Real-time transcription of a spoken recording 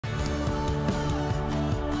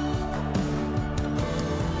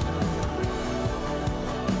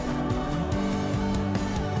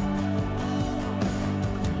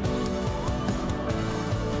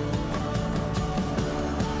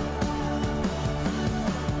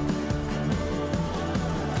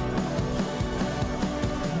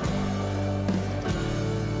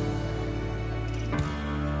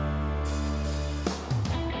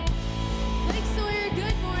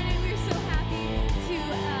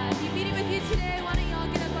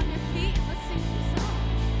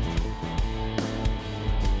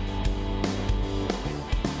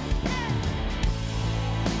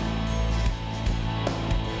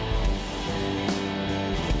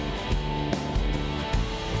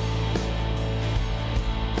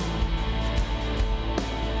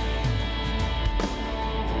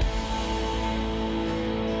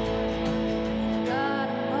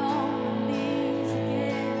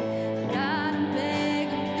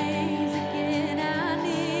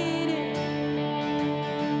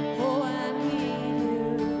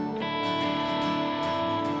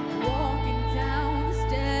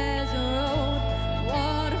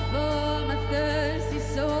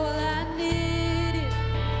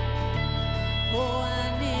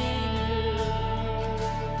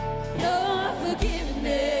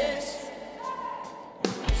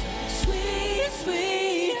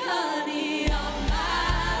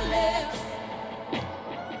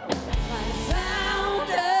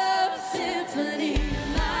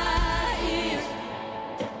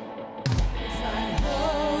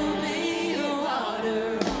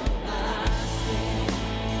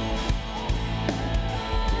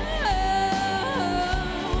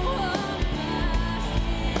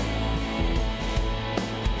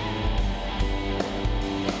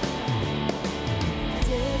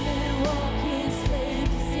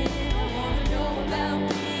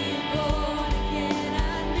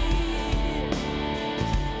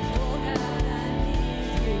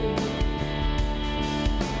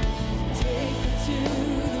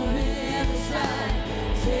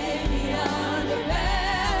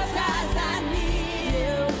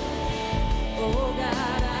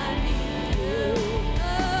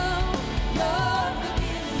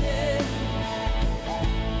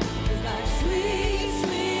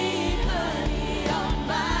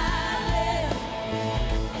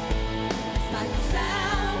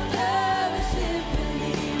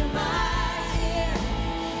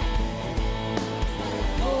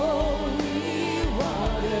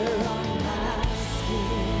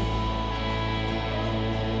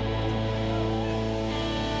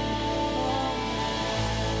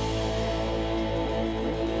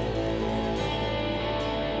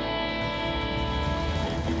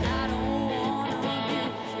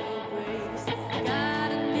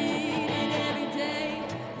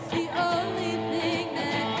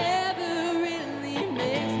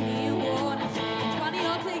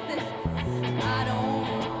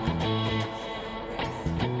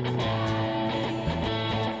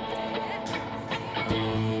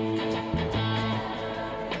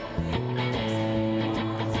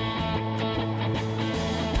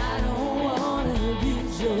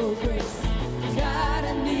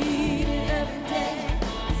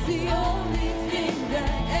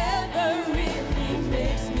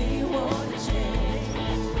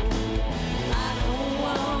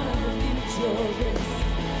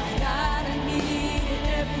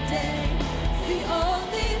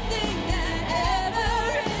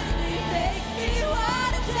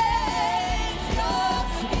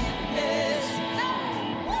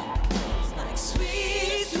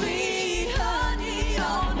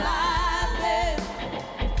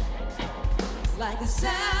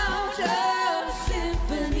sound of a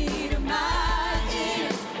symphony to my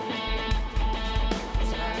ears.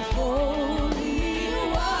 It's like holy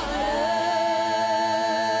water.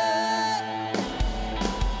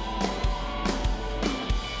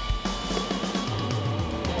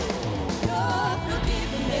 Your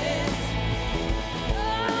forgiveness,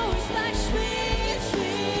 oh, it's like sweet,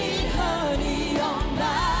 sweet honey on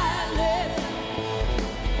my lips.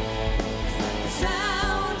 It's like the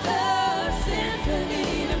sound of a symphony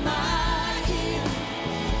to my ears.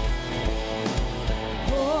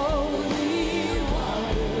 Holy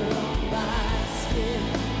water on my skin.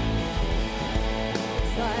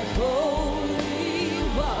 It's like holy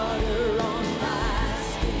water on my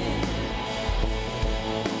skin.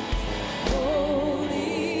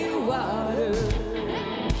 Holy water.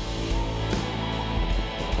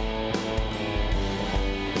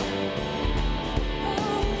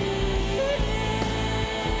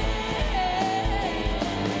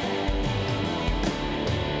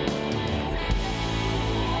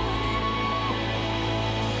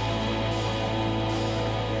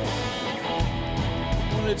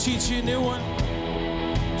 I'm gonna teach you a new one.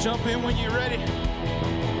 Jump in when you're ready.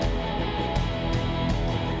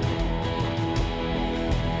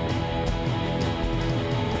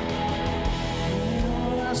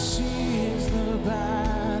 All I see is the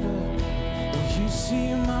battle. You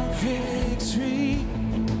see my victory.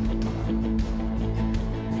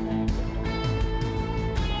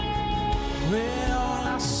 When all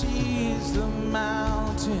I see is the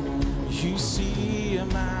mountain, you see a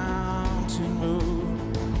mountain move.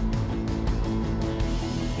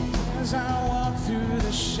 As I walk through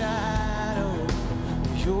the shadow,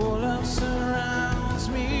 your love surrounds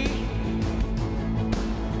me.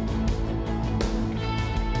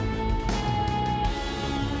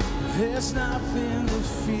 There's nothing to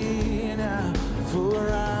fear now, for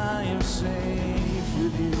I am safe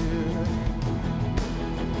with you.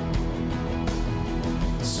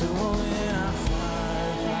 So when I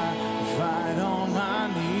fight on my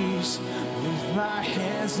knees, with my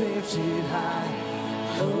hands lifted high,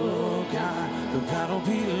 oh God, the battle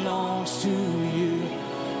belongs to you,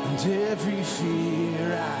 and every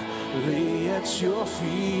fear I lay at your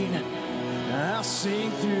feet. I'll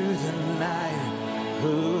sing through the night,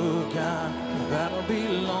 oh God, the battle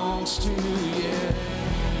belongs to you.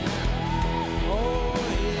 Oh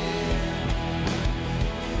yeah.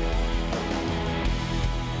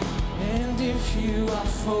 And if you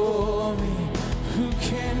are for me, who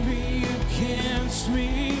can be against me?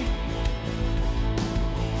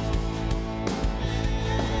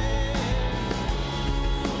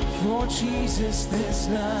 For Jesus, there's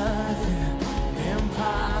nothing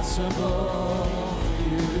impossible for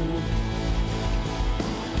you.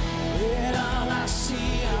 When all I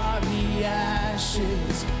see are the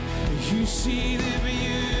ashes, you see the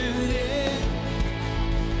beauty.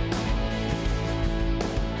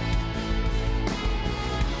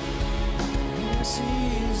 This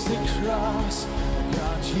is the cross,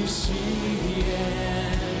 God, you see the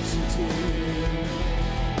entity.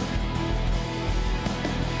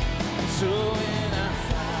 So when I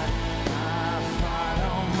fight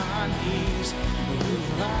on my knees, with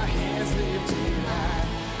my hands lifted high,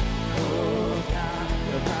 oh God,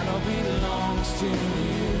 the battle belongs to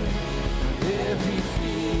you. Every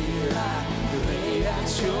fear I lay at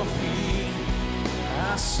your feet,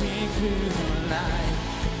 I sing through the night,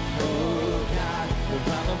 oh God, the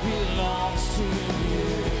battle belongs to you.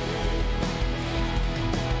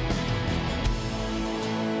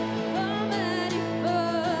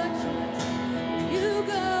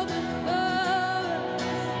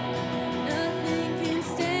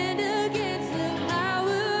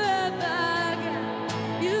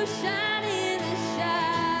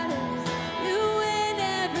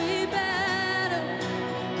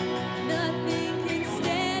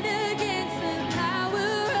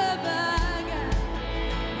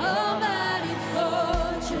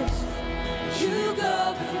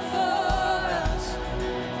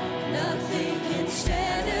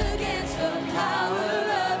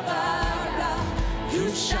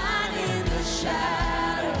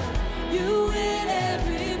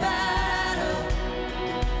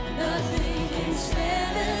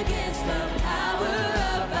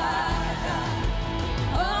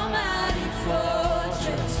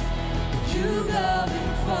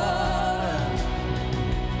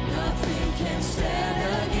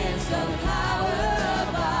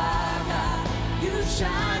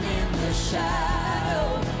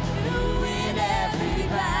 Shadow, you win every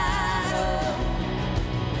battle.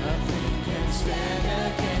 Nothing can stand.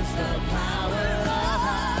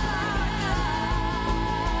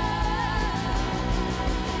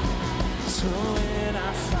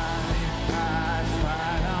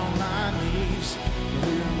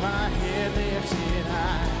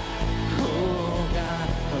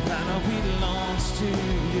 to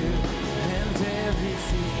you, and every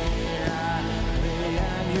fear I lay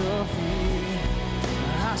at your feet.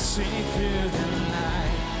 I sing through the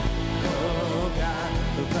night. Oh God,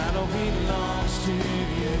 the battle belongs to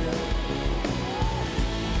you.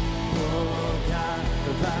 Oh God,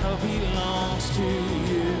 the battle belongs to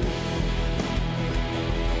you.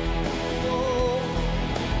 Oh,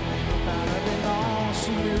 the battle belongs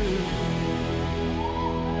to you.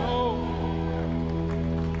 Oh.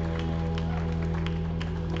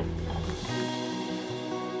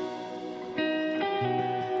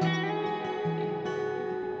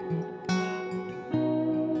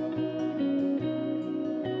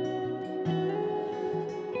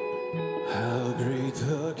 How great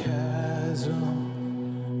the chasm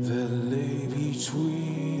that lay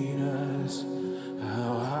between us,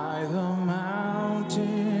 how high the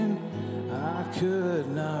mountain I could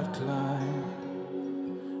not climb.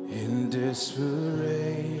 In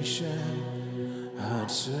desperation, I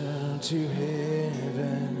turned to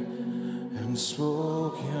heaven and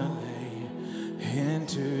spoke your name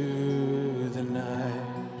into the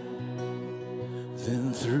night.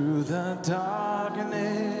 Then through the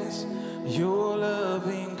darkness, your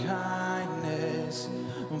loving kindness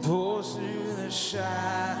pours through the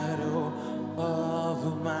shadow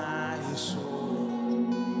of my soul.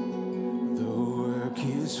 The work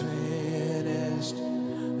is finished,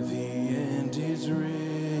 the end is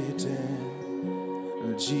written.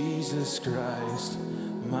 Jesus Christ,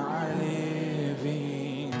 my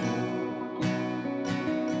living hope.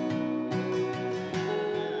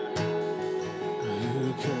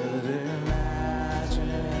 Who could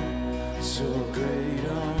imagine so great a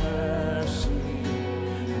mercy?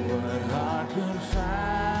 What heart could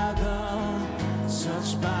fathom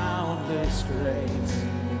such boundless grace?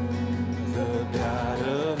 The God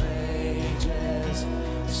of ages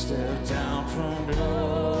stepped down from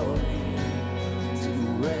glory to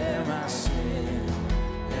wear my sin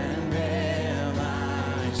and bear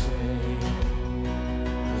my shame.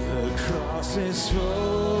 The cross is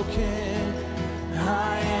spoken,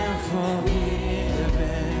 I am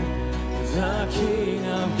forgiven. The King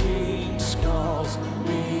of Kings calls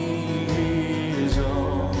me his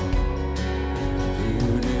own.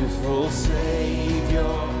 Beautiful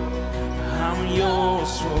Savior, I'm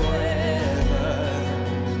yours forever.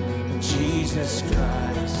 Jesus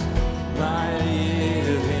Christ, my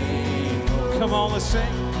living hope. Come on, let's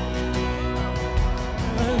sing.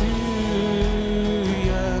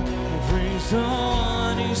 Hallelujah, praise the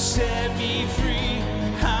one who set me free.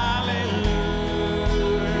 Hallelujah,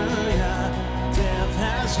 death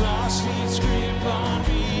has lost its grip on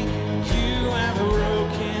me. You have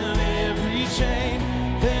broken every chain.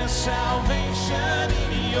 There's salvation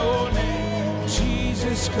in your name,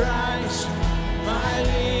 Jesus Christ, my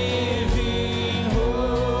living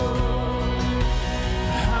hope.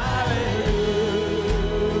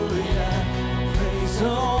 Hallelujah, praise the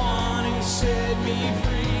one who set me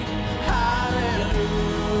free. Hallelujah,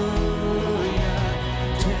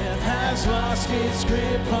 death has lost its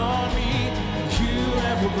grip on me. You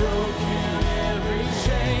have broken every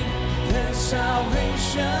chain. There's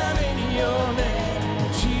salvation in your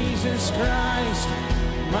name, Jesus Christ,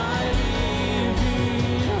 my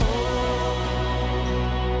living hope.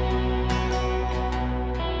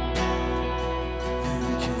 Then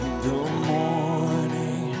came the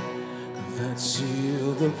morning that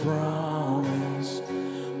sealed the promise.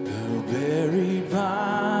 The buried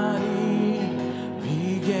body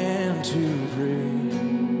began to breathe.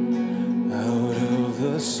 Out of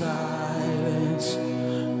the silence,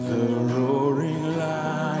 the roaring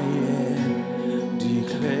lion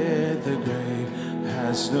declared the grave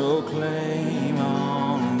has no claim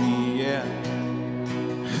on me. Yeah.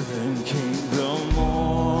 Then came the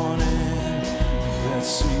morning that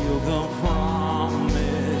sealed the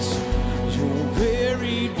promise. Your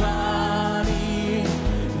buried body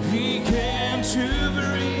began to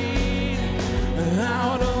breathe.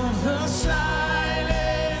 Out of the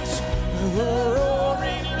silence, the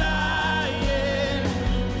roaring lion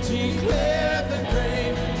declared the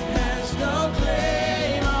grave has no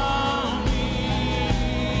claim on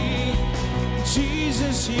me.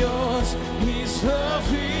 Jesus, yours is the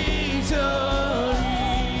victory.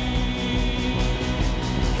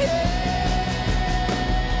 Yeah.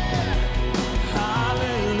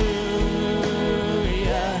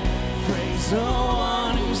 Hallelujah, praise the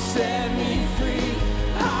one who set me free.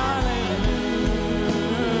 Hallelujah,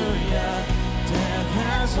 death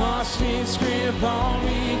has lost its grip on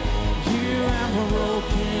me. You have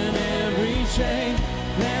broken every chain.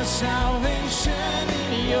 There's salvation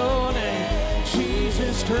in your name,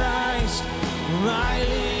 Jesus Christ, my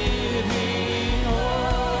living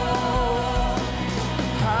hope.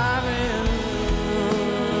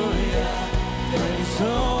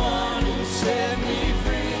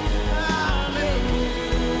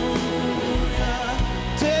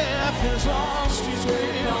 feels lost, he's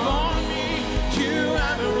waiting for me. You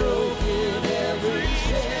have broken every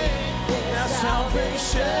chain. There's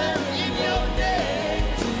salvation in your name,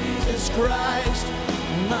 Jesus Christ,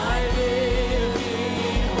 my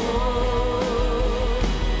living hope.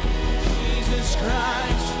 Jesus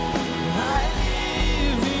Christ, my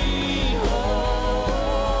living hope.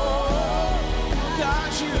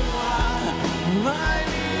 God, you are my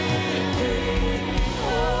living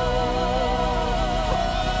hope.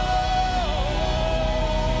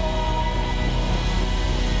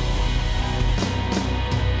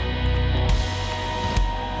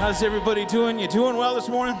 How's everybody doing? You doing well this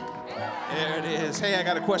morning? There it is. Hey, I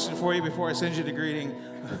got a question for you before I send you the greeting.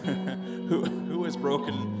 Who has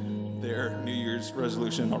broken their New Year's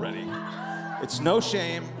resolution already? It's no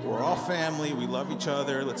shame. We're all family. We love each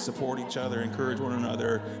other. Let's support each other, encourage one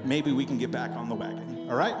another. Maybe we can get back on the wagon.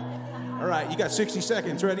 All right? All right, you got 60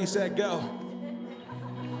 seconds. Ready, set, go.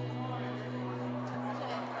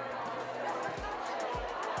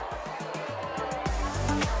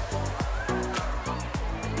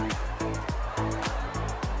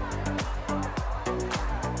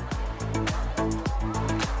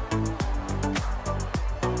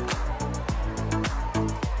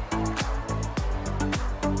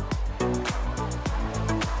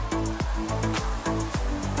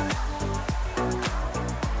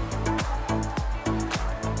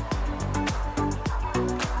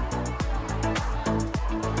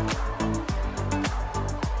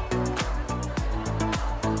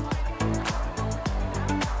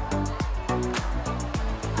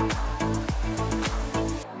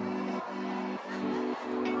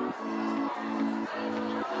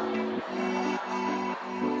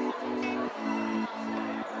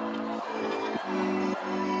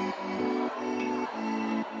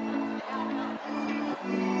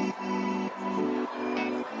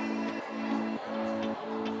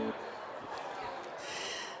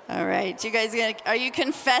 All right, you guys, are you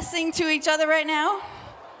confessing to each other right now?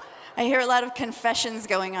 I hear a lot of confessions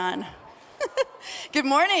going on. Good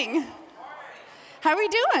morning. How are we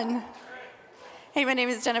doing? Hey, my name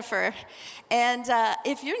is Jennifer, and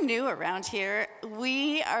if you're new around here,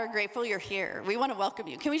 we are grateful you're here. We want to welcome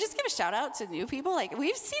you. Can we just give a shout out to new people? Like,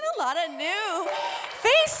 we've seen a lot of new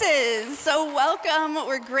faces, so welcome.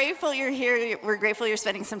 We're grateful you're here. We're grateful you're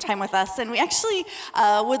spending some time with us, and we actually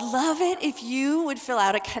would love it if you would fill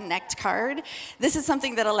out a Connect card. This is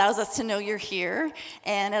something that allows us to know you're here,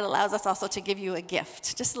 and it allows us also to give you a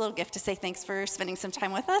gift, just a little gift to say thanks for spending some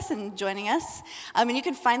time with us and joining us. And you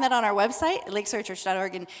can find that on our website,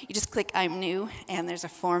 lakesawyerchurch.org, and you just click I'm new, and there's a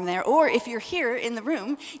form there. Or if you're here in the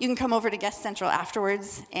room, you can come over to Guest Central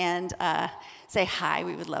afterwards and say hi.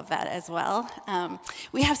 We would love that as well.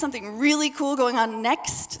 We have something really cool going on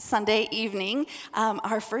next Sunday evening,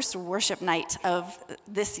 our first worship night of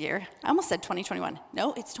this year. I almost said 2021.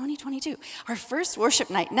 No, it's 2022. Our first worship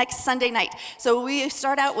night, next Sunday night. So we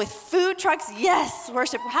start out with food trucks. Yes,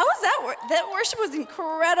 worship. How was that? That worship was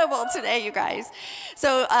incredible today, you guys.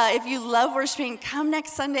 So if you love worshiping, come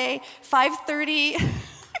next Sunday, 5:30.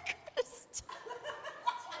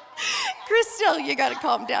 Crystal, you got to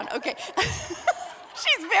calm down. Okay.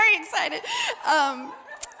 She's very excited.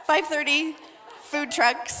 5:30, food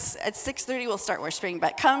trucks. At 6:30, we'll start worshiping.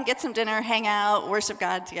 But come, get some dinner, hang out, worship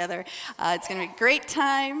God together. It's going to be a great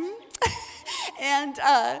time. And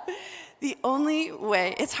the only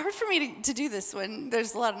way, it's hard for me to do this when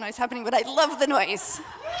there's a lot of noise happening, but I love the noise.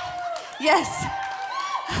 Yes.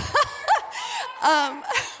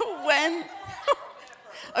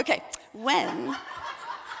 When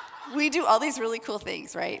we do all these really cool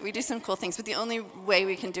things, right? We do some cool things, but the only way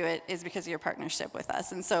we can do it is because of your partnership with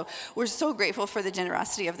us. And so we're so grateful for the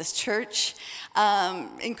generosity of this church,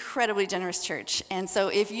 incredibly generous church. And so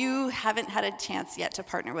if you haven't had a chance yet to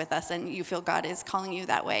partner with us and you feel God is calling you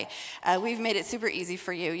that way, we've made it super easy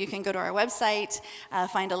for you. You can go to our website,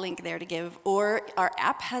 find a link there to give, or our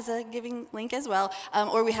app has a giving link as well,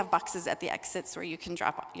 or we have boxes at the exits where you can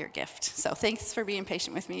drop your gift. So thanks for being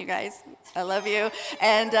patient with me, you guys. I love you.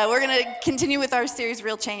 And we're going to continue with our series,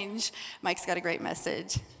 Real Change. Mike's got a great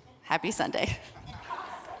message. Happy Sunday.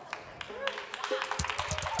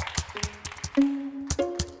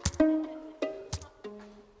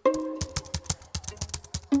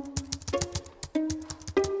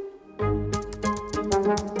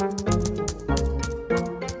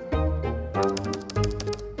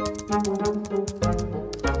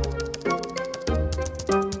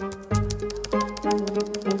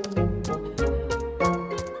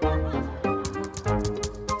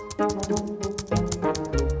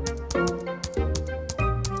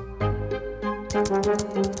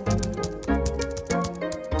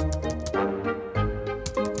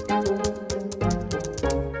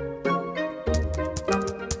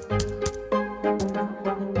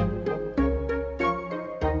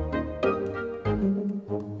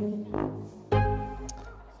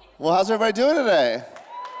 How's everybody doing today?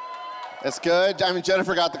 It's good. I mean,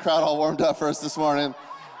 Jennifer got the crowd all warmed up for us this morning.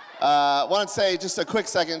 Wanted to say just a quick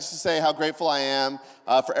second just to say how grateful I am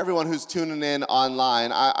for everyone who's tuning in online.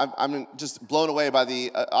 I'm just blown away by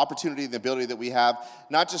the opportunity and the ability that we have,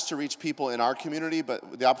 not just to reach people in our community,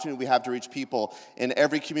 but the opportunity we have to reach people in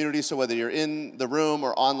every community. So whether you're in the room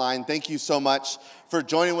or online, thank you so much for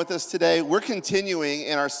joining with us today. We're continuing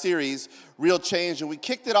in our series, Real Change, and we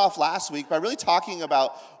kicked it off last week by really talking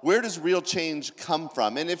about where does real change come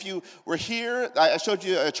from. And if you were here, I showed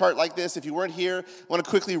you a chart like this. If you weren't here, I want to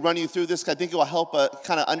quickly run you through this. I think it will help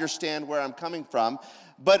kind of understand where I'm coming from.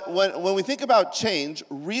 But when we think about change,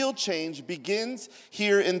 real change begins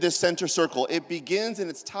here in this center circle. It begins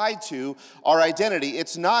and it's tied to our identity.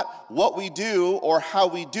 It's not what we do or how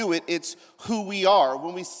we do it, it's who we are.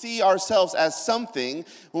 When we see ourselves as something,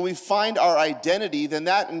 when we find our identity, then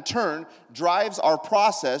that in turn drives our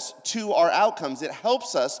process to our outcomes. It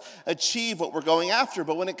helps us achieve what we're going after.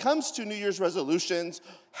 But when it comes to New Year's resolutions,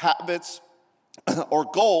 habits, or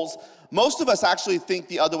goals, most of us actually think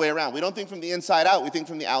the other way around. We don't think from the inside out, we think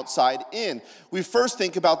from the outside in. We first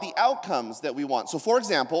think about the outcomes that we want. So for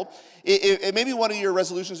example, maybe one of your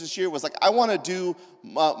resolutions this year was like, I want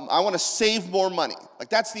to save more money. Like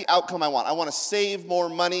that's the outcome I want. I want to save more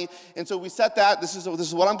money. And so we set that, this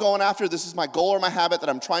is what I'm going after. This is my goal or my habit that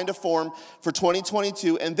I'm trying to form for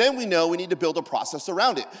 2022. And then we know we need to build a process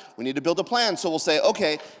around it. We need to build a plan. So we'll say,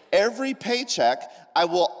 okay, every paycheck, I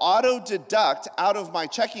will auto-deduct out of my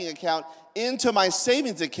checking account into my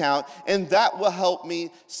savings account, and that will help me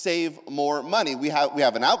save more money. We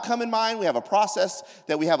have an outcome in mind, we have a process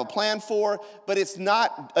that we have a plan for, but it's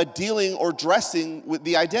not a dealing or dressing with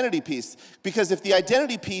the identity piece. Because if the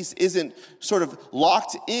identity piece isn't sort of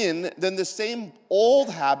locked in, then the same old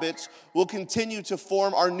habits will continue to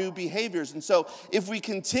form our new behaviors. And so if we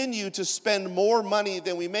continue to spend more money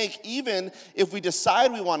than we make, even if we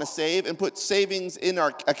decide we want to save and put savings in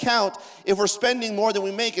our account, if we're spending more than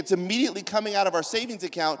we make, it's immediately coming out of our savings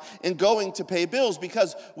account and going to pay bills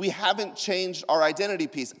because we haven't changed our identity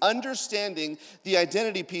piece. Understanding the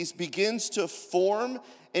identity piece begins to form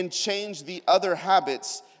and change the other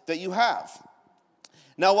habits that you have.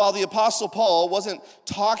 Now, while the Apostle Paul wasn't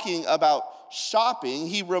talking about shopping,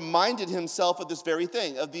 he reminded himself of this very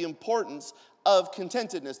thing, of the importance of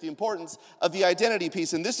contentedness, the importance of the identity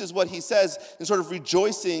piece. And this is what he says in sort of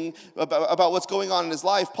rejoicing about what's going on in his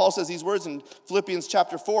life. Paul says these words in Philippians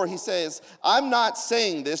chapter 4. He says, I'm not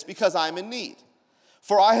saying this because I'm in need,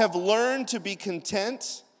 for I have learned to be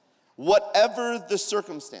content whatever the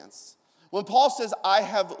circumstance. When Paul says, I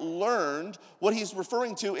have learned, what he's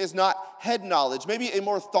referring to is not head knowledge. Maybe a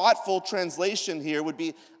more thoughtful translation here would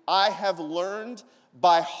be, I have learned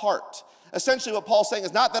by heart. Essentially what Paul's saying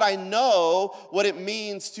is not that I know what it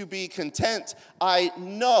means to be content, I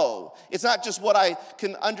know. It's not just what I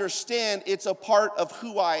can understand, it's a part of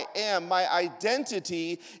who I am. My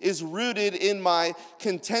identity is rooted in my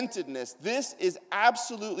contentedness. This is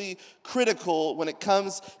absolutely critical when it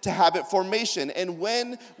comes to habit formation. And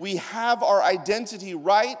when we have our identity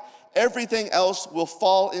right, everything else will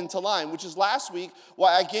fall into line, which is last week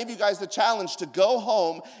why I gave you guys the challenge to go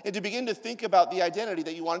home and to begin to think about the identity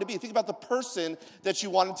that you wanted to be. Think about the person that you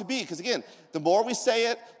wanted to be. Because again, the more we say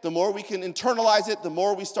it, the more we can internalize it, the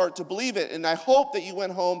more we start to believe it. And I hope that you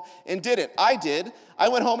went home and did it. I did. I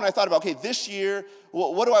went home and I thought about, okay, this year,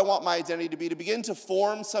 what do I want my identity to be? To begin to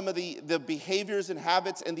form some of the behaviors and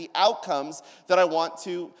habits and the outcomes that I want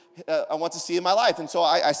to see in my life. And so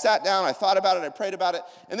I sat down, I thought about it, I prayed about it,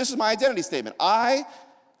 and this is my identity statement. I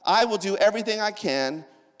will do everything I can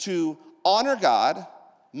to honor God,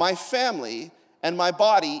 my family, and my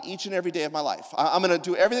body each and every day of my life. I'm going to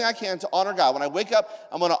do everything I can to honor God. When I wake up,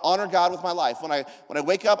 I'm going to honor God with my life. When I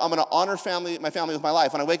wake up, I'm going to honor my family with my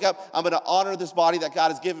life. When I wake up, I'm going to honor this body that God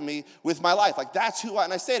has given me with my life. Like that's who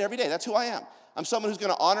and I say it every day, that's who I am. I'm someone who's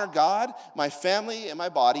going to honor God, my family, and my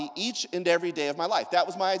body each and every day of my life. That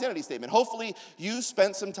was my identity statement. Hopefully, you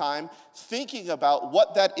spent some time thinking about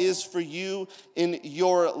what that is for you in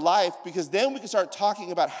your life, because then we can start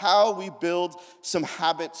talking about how we build some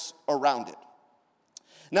habits around it.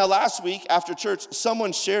 Now, last week after church,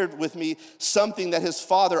 someone shared with me something that his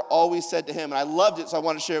father always said to him, and I loved it, so I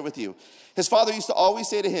want to share it with you. His father used to always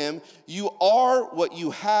say to him, you are what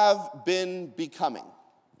you have been becoming.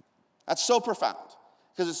 That's so profound,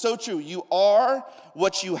 because it's so true. You are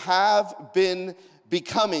what you have been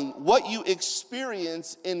becoming. What you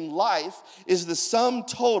experience in life is the sum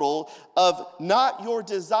total of not your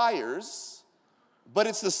desires, but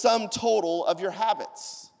it's the sum total of your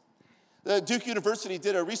habits. Duke University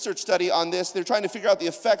did a research study on this. They're trying to figure out the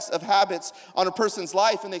effects of habits on a person's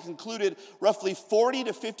life, and they concluded roughly 40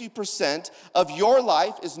 to 50% of your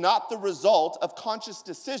life is not the result of conscious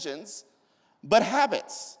decisions, but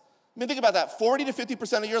habits. I mean, think about that. 40 to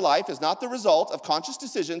 50% of your life is not the result of conscious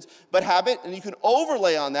decisions, but habit. And you can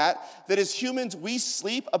overlay on that as humans, we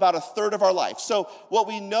sleep about a third of our life. So what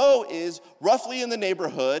we know is roughly in the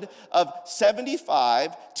neighborhood of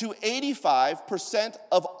 75 to 85%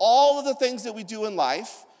 of all of the things that we do in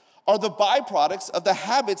life are the byproducts of the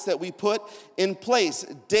habits that we put in place.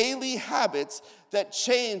 Daily habits that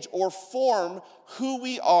change or form who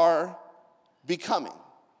we are becoming.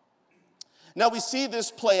 Now, we see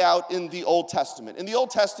this play out in the Old Testament. In the Old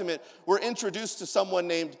Testament, we're introduced to someone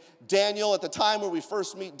named Daniel. At the time where we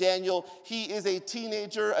first meet Daniel, he is a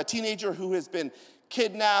teenager who has been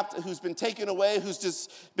kidnapped, who's been taken away, who's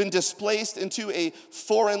just been displaced into a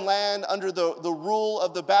foreign land under the rule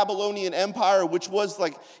of the Babylonian Empire, which was,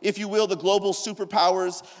 like, if you will, the global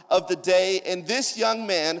superpowers of the day. And this young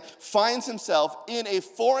man finds himself in a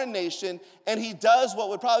foreign nation, and he does what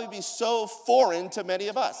would probably be so foreign to many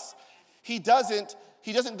of us. He doesn't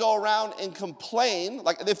go around and complain.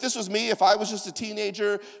 Like, if this was me, if I was just a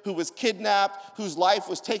teenager who was kidnapped, whose life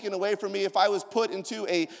was taken away from me, if I was put into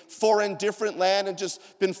a foreign, different land and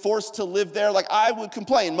just been forced to live there, like, I would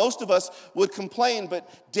complain. Most of us would complain, but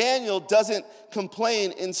Daniel doesn't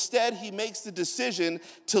complain. Instead, he makes the decision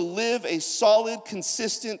to live a solid,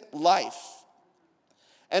 consistent life.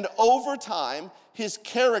 And over time, his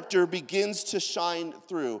character begins to shine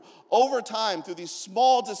through. Over time, through these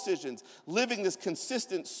small decisions, living this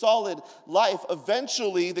consistent, solid life,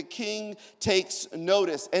 eventually the king takes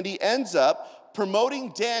notice, and he ends up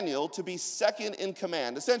promoting Daniel to be second in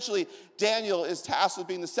command. Essentially, Daniel is tasked with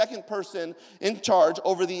being the second person in charge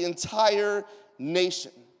over the entire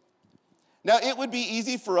nation. Now, it would be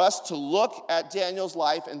easy for us to look at Daniel's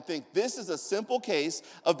life and think this is a simple case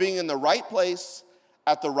of being in the right place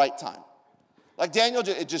at the right time. Like, Daniel,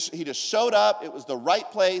 he just showed up. It was the right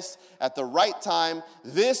place at the right time.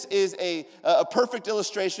 This is a perfect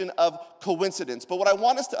illustration of coincidence. But what I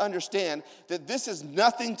want us to understand, that this has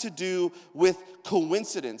nothing to do with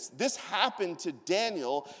coincidence. This happened to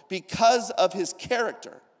Daniel because of his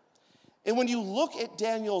character. And when you look at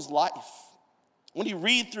Daniel's life, when you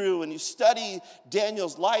read through and you study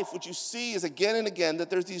Daniel's life, what you see is again and again that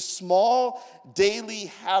there's these small daily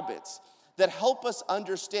habits that help us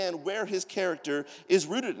understand where his character is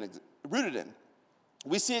rooted in.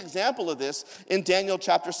 We see an example of this in Daniel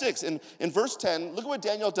chapter 6. In verse 10, look at what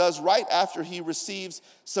Daniel does right after he receives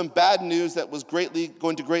some bad news that was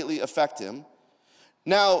going to greatly affect him.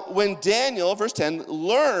 Now, when Daniel, verse 10,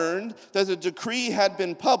 learned that the decree had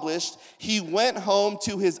been published, he went home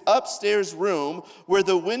to his upstairs room where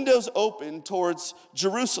the windows opened towards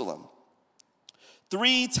Jerusalem.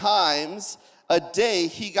 3 times a day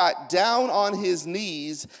he got down on his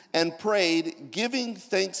knees and prayed, giving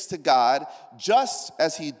thanks to God, just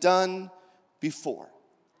as he'd done before.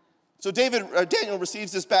 So Daniel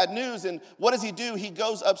receives this bad news, and what does he do? He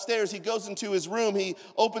goes upstairs, he goes into his room, he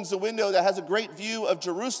opens the window that has a great view of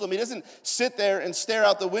Jerusalem. He doesn't sit there and stare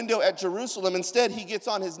out the window at Jerusalem. Instead, he gets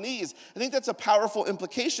on his knees. I think that's a powerful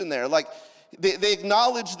implication there. Like, they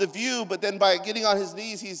acknowledge the view, but then by getting on his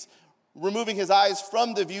knees, he's removing his eyes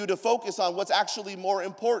from the view to focus on what's actually more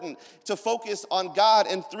important, to focus on God.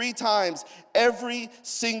 And 3 times every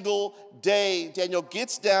single day, Daniel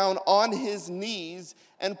gets down on his knees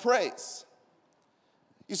and prays.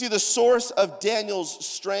 You see, the source of Daniel's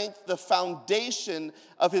strength, the foundation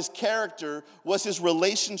of his character, was his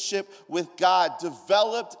relationship with God,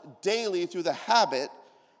 developed daily through the habit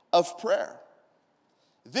of prayer.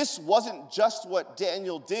 This wasn't just what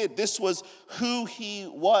Daniel did. This was who he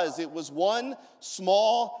was. It was one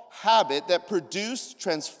small habit that produced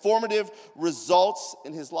transformative results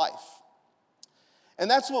in his life. And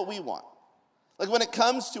that's what we want. Like, when it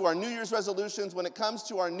comes to our New Year's resolutions, when it comes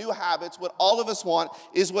to our new habits, what all of us want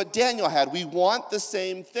is what Daniel had. We want the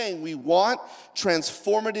same thing. We want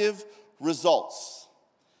transformative results.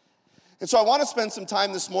 And so I want to spend some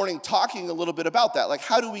time this morning talking a little bit about that. Like,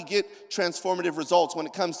 how do we get transformative results when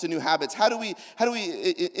it comes to new habits? How do we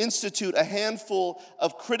institute a handful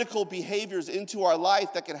of critical behaviors into our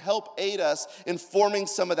life that can help aid us in forming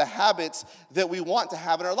some of the habits that we want to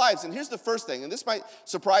have in our lives? And here's the first thing, and this might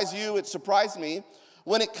surprise you, it surprised me.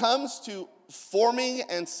 When it comes to forming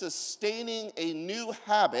and sustaining a new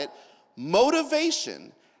habit,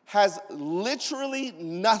 motivation has literally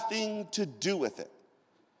nothing to do with it.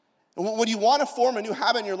 When you want to form a new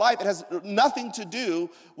habit in your life, it has nothing to do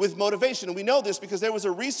with motivation. And we know this because there was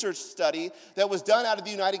a research study that was done out of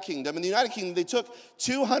the United Kingdom. In the United Kingdom, they took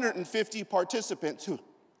 250 participants who,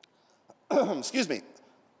 excuse me,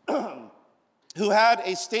 who had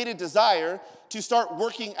a stated desire to start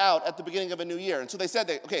working out at the beginning of a new year. And so they said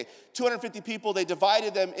that, okay, 250 people, they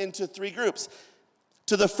divided them into 3 groups.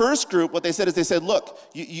 To the first group, what they said is they said, look,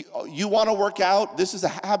 you want to work out. This is a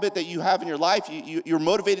habit that you have in your life. You're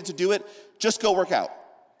motivated to do it. Just go work out.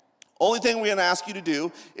 Only thing we're going to ask you to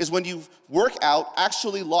do is when you work out,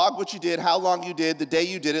 actually log what you did, how long you did, the day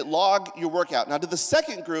you did it, log your workout. Now to the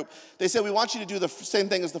second group, they said, we want you to do the same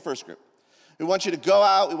thing as the first group. We want you to go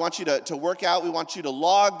out, we want you to work out, we want you to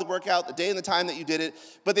log the workout, the day and the time that you did it.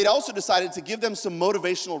 But they'd also decided to give them some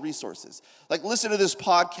motivational resources. Like listen to this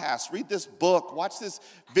podcast, read this book, watch this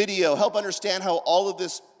video, help understand how all of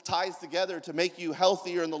this ties together to make you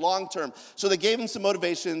healthier in the long term. So they gave them some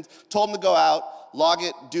motivation, told them to go out, log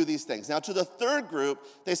it, do these things. Now to the third group,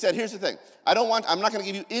 they said, here's the thing. I'm not gonna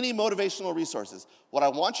give you any motivational resources. What I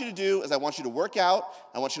want you to do is I want you to work out,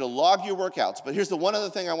 I want you to log your workouts. But here's the one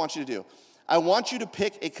other thing I want you to do. I want you to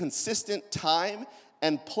pick a consistent time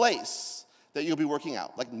and place that you'll be working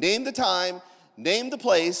out. Like name the time, name the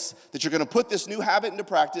place that you're gonna put this new habit into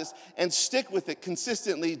practice and stick with it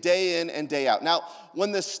consistently day in and day out. Now,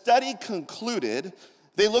 when the study concluded,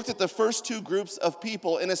 they looked at the first 2 groups of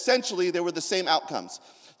people and essentially there were the same outcomes.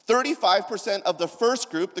 35% of the first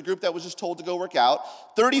group, the group that was just told to go work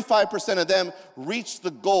out, 35% of them reached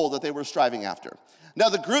the goal that they were striving after. Now,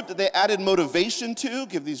 the group that they added motivation to,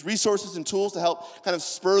 give these resources and tools to help kind of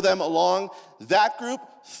spur them along, that group,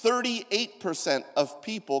 38% of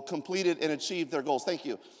people completed and achieved their goals. Thank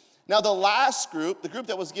you. Now, the last group, the group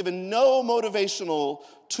that was given no motivational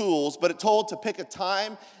tools, but it told to pick a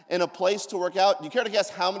time and a place to work out, do you care to guess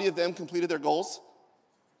how many of them completed their goals?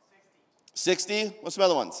 60? What's some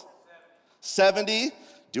other ones? 70?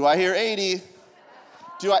 Do I hear 80?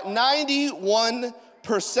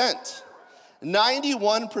 91%.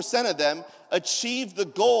 91% of them achieved the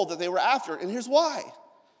goal that they were after. And here's why.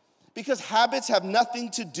 Because habits have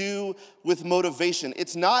nothing to do with motivation.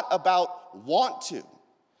 It's not about want to.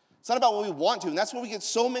 It's not about what we want to. And that's where we get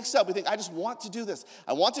so mixed up. We think, I just want to do this.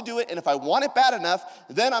 I want to do it. And if I want it bad enough,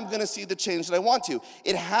 then I'm going to see the change that I want to.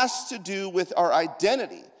 It has to do with our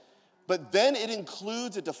identity. But then it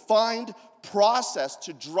includes a defined process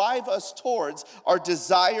to drive us towards our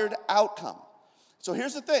desired outcome. So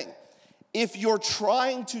here's the thing. If you're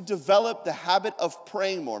trying to develop the habit of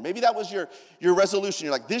praying more, maybe that was your resolution.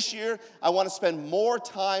 You're like, this year, I want to spend more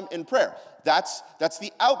time in prayer. That's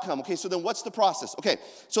the outcome. Okay, so then what's the process? Okay,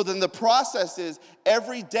 so then the process is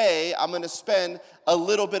every day I'm going to spend a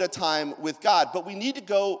little bit of time with God. But we need to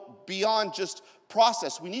go beyond just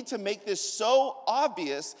process. We need to make this so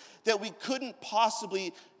obvious that we couldn't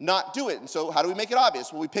possibly not do it. And so how do we make it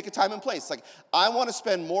obvious? Well, we pick a time and place. Like, I want to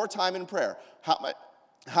spend more time in prayer.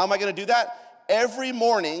 How am I going to do that? Every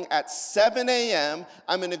morning at 7 a.m.,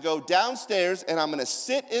 I'm going to go downstairs and I'm going to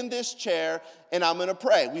sit in this chair and I'm going to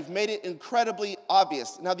pray. We've made it incredibly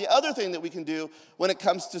obvious. Now, the other thing that we can do when it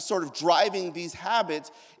comes to sort of driving these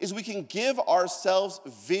habits is we can give ourselves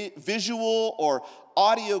visual or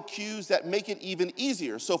audio cues that make it even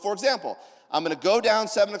easier. So, for example, I'm going to go down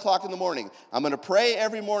 7 o'clock in the morning. I'm going to pray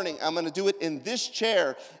every morning. I'm going to do it in this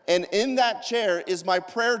chair. And in that chair is my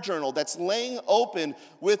prayer journal that's laying open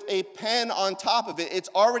with a pen on top of it. It's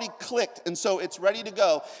already clicked, and so it's ready to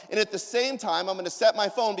go. And at the same time, I'm going to set my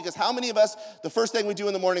phone, because how many of us, the first thing we do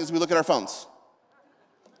in the morning is we look at our phones?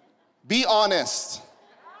 Be honest.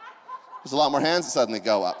 There's a lot more hands that suddenly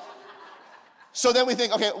go up. So then we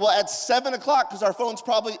think, okay, well, at 7 o'clock, because our phone's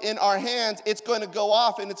probably in our hands, it's going to go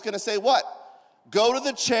off, and it's going to say what? Go to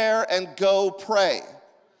the chair and go pray.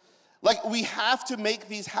 Like, we have to make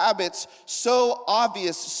these habits so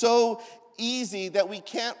obvious, so easy, that we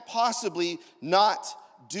can't possibly not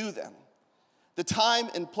do them. The time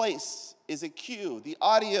and place is a cue. The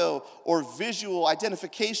audio or visual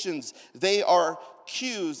identifications, they are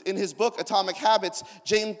cues. In his book, Atomic Habits,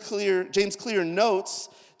 James Clear notes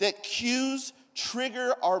that cues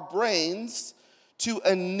trigger our brains to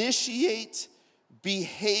initiate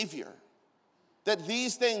behavior. That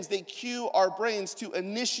these things, they cue our brains to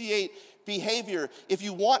initiate behavior. If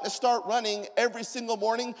you want to start running every single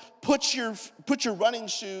morning, put your running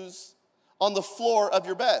shoes on the floor of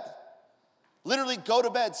your bed. Literally go to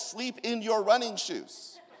bed, sleep in your running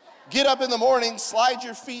shoes. Get up in the morning, slide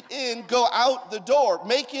your feet in, go out the door.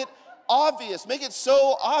 Make it obvious. Make it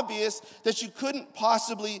so obvious that you couldn't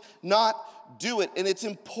possibly not do it. And it's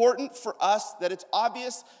important for us that it's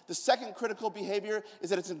obvious. The second critical behavior is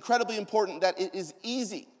that it's incredibly important that it is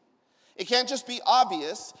easy. It can't just be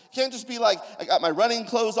obvious. It can't just be like, I got my running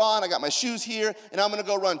clothes on, I got my shoes here, and I'm gonna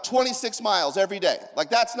go run 26 miles every day. Like,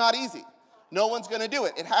 that's not easy. No one's gonna do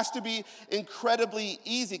it. It has to be incredibly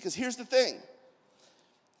easy, because here's the thing.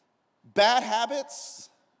 Bad habits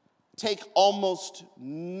take almost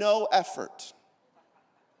no effort,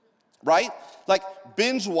 right? Like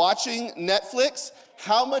binge watching Netflix,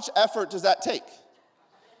 how much effort does that take?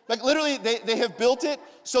 Like literally, they have built it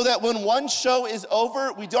so that when one show is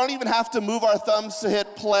over, we don't even have to move our thumbs to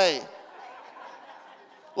hit play.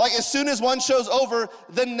 Like as soon as one show's over,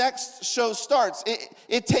 the next show starts.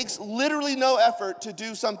 It takes literally no effort to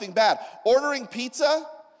do something bad. Ordering pizza,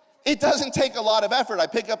 it doesn't take a lot of effort. I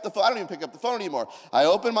pick up the phone, I don't even pick up the phone anymore. I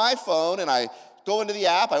open my phone and I go into the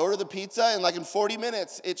app, I order the pizza, and like in 40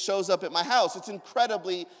 minutes, it shows up at my house. It's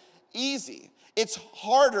incredibly easy. It's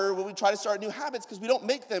harder when we try to start new habits because we don't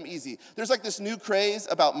make them easy. There's like this new craze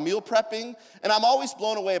about meal prepping, and I'm always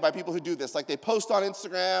blown away by people who do this. Like they post on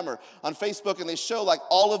Instagram or on Facebook and they show like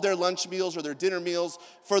all of their lunch meals or their dinner meals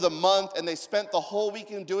for the month, and they spent the whole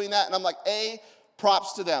weekend doing that, and I'm like,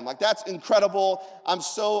 props to them. Like that's incredible. I'm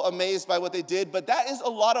so amazed by what they did, but that is a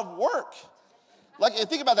lot of work. Like,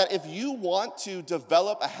 think about that. If you want to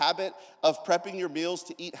develop a habit of prepping your meals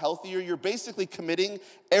to eat healthier, you're basically committing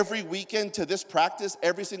every weekend to this practice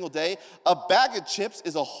every single day. A bag of chips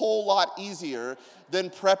is a whole lot easier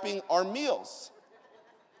than prepping our meals.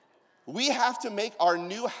 We have to make our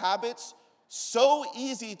new habits so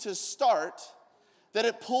easy to start that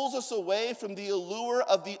it pulls us away from the allure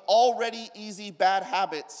of the already easy bad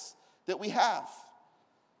habits that we have.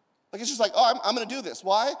 Like, it's just like, oh, I'm going to do this.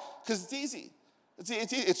 Why? Because it's easy.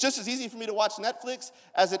 It's just as easy for me to watch Netflix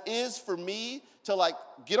as it is for me to like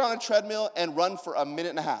get on a treadmill and run for a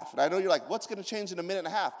minute and a half. And I know you're like, what's gonna change in a minute and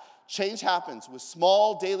a half? Change happens with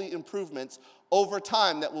small daily improvements over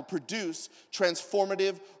time that will produce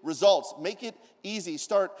transformative results. Make it easy,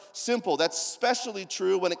 start simple. That's especially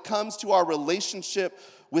true when it comes to our relationship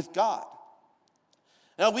with God.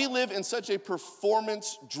 Now, we live in such a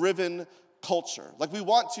performance-driven culture. Like we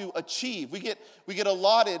want to achieve. We get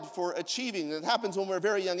allotted for achieving. It happens when we're a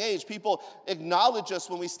very young age. People acknowledge us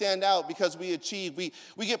when we stand out because we achieve. We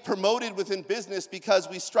get promoted within business because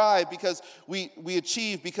we strive, because we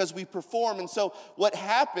achieve, because we perform. And so what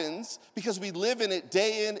happens, because we live in it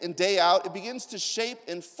day in and day out, it begins to shape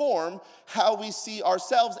and form how we see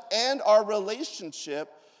ourselves and our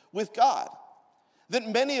relationship with God. That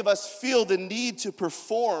many of us feel the need to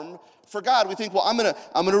perform for God. We think, well, I'm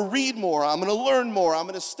gonna read more, I'm gonna learn more, I'm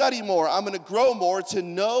gonna study more, I'm gonna grow more to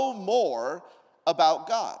know more about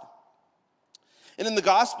God. And in the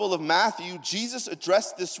Gospel of Matthew, Jesus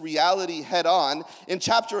addressed this reality head on. In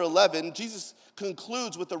chapter 11, Jesus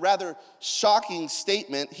concludes with a rather shocking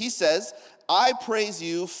statement. He says, I praise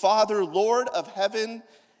you, Father, Lord of heaven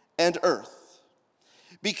and earth,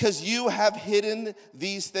 because you have hidden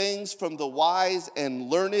these things from the wise and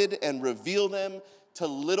learned and revealed them to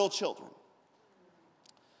little children.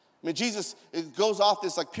 I mean, Jesus goes off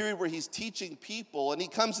this like period where he's teaching people, and he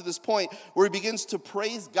comes to this point where he begins to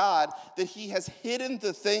praise God that he has hidden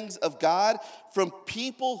the things of God from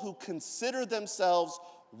people who consider themselves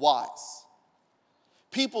wise.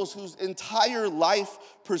 People whose entire life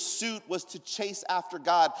pursuit was to chase after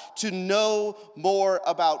God, to know more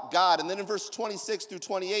about God. And then in verse 26 through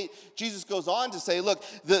 28, Jesus goes on to say, look,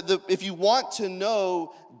 if you want to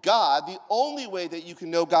know God, the only way that you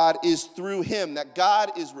can know God is through him, that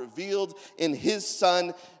God is revealed in his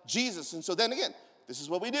son, Jesus. And so then again, this is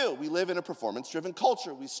what we do. We live in a performance-driven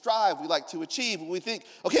culture. We strive, we like to achieve, and we think,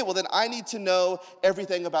 okay, well then I need to know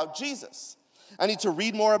everything about Jesus. I need to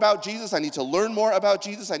read more about Jesus. I need to learn more about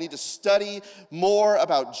Jesus. I need to study more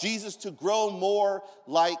about Jesus to grow more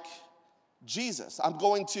like Jesus. I'm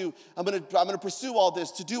going to pursue all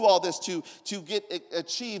this, to do all this, to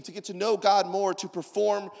achieve, to get to know God more, to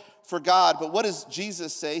perform for God. But what does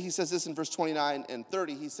Jesus say? He says this in verse 29 and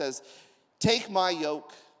 30. He says, take my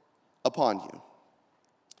yoke upon you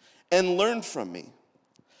and learn from me.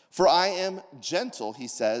 For I am gentle, he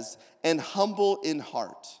says, and humble in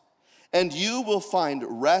heart. And you will find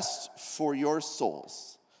rest for your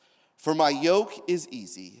souls. For my yoke is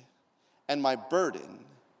easy, and my burden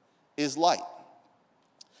is light.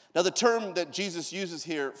 Now, the term that Jesus uses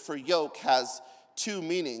here for yoke has two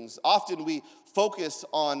meanings. Often we focus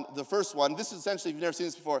on the first one. This is essentially, if you've never seen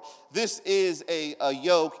this before, this is a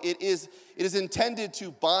yoke. It is intended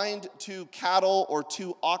to bind two cattle or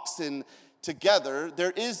two oxen together,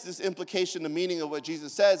 there is this implication, the meaning of what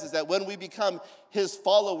Jesus says is that when we become his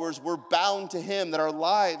followers, we're bound to him, that our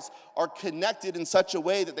lives are connected in such a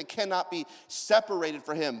way that they cannot be separated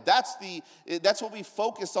from him. That's what we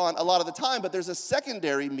focus on a lot of the time, but there's a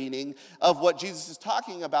secondary meaning of what Jesus is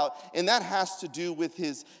talking about, and that has to do with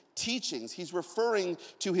his teachings. He's referring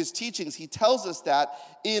to his teachings. He tells us that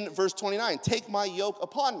in verse 29, take my yoke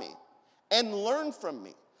upon me and learn from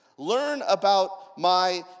me. Learn about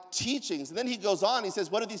my teachings. And then he goes on, he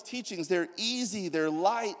says, what are these teachings? They're easy, they're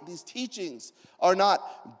light. These teachings are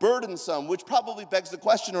not burdensome, which probably begs the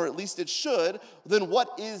question, or at least it should, then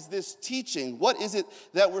what is this teaching? What is it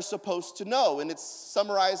that we're supposed to know? And it's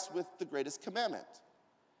summarized with the greatest commandment.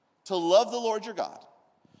 To love the Lord your God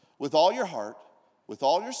with all your heart, with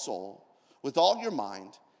all your soul, with all your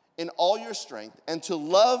mind, in all your strength, and to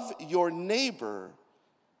love your neighbor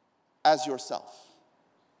as yourself.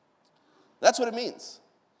 That's what it means.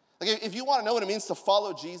 Like, if you want to know what it means to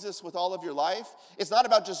follow Jesus with all of your life, it's not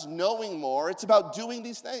about just knowing more, it's about doing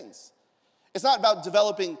these things. It's not about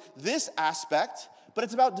developing this aspect, but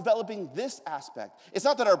it's about developing this aspect. It's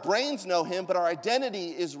not that our brains know him, but our identity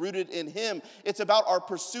is rooted in him. It's about our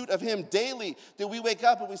pursuit of him daily, that we wake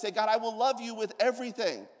up and we say, God, I will love you with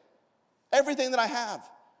everything that I have.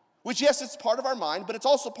 Which, yes, it's part of our mind, but it's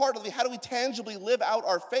also part of how do we tangibly live out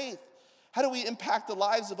our faith? How do we impact the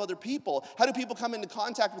lives of other people? How do people come into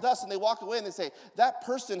contact with us and they walk away and they say, that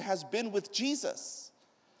person has been with Jesus?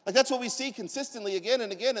 Like, that's what we see consistently again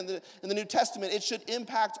and again in the New Testament. It should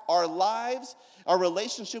impact our lives, our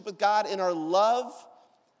relationship with God, and our love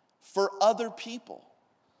for other people.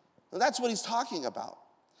 And that's what he's talking about.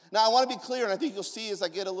 Now, I want to be clear, and I think you'll see as I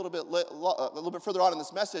get a little bit further on in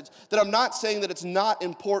this message, that I'm not saying that it's not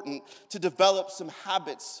important to develop some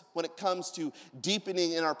habits when it comes to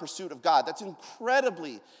deepening in our pursuit of God. That's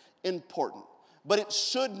incredibly important, but it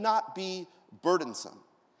should not be burdensome.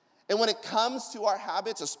 And when it comes to our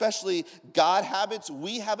habits, especially God habits,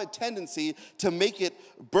 we have a tendency to make it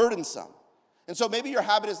burdensome. And so maybe your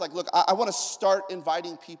habit is like, look, I want to start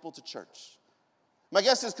inviting people to church. My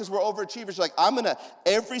guess is because we're overachievers, you're like,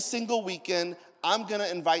 every single weekend, I'm going to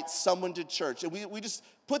invite someone to church. And we just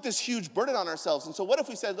put this huge burden on ourselves. And so what if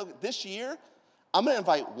we said, look, this year, I'm going to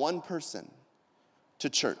invite one person to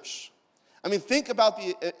church. I mean, think about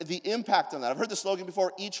the impact on that. I've heard the slogan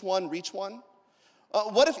before, each one, reach one.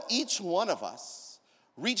 What if each one of us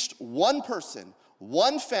reached one person,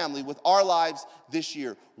 one family with our lives this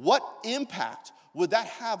year? What impact would that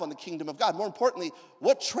have on the kingdom of God? More importantly,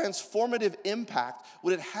 what transformative impact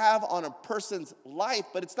would it have on a person's life?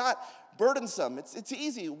 But it's not burdensome. It's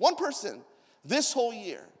easy. One person this whole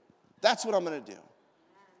year. That's what I'm going to do.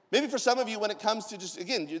 Maybe for some of you, when it comes to just,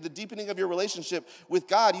 again, the deepening of your relationship with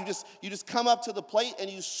God, you just come up to the plate and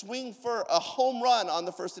you swing for a home run on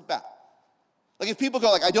the first at bat. Like, if people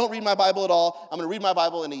go like, I don't read my Bible at all, I'm going to read my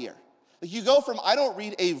Bible in a year. Like, you go from I don't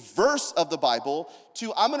read a verse of the Bible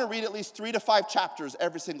to I'm going to read at least 3 to 5 chapters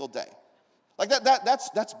every single day. Like,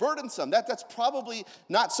 that's burdensome. That's probably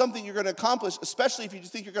not something you're going to accomplish, especially if you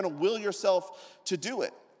just think you're going to will yourself to do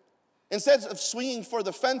it. Instead of swinging for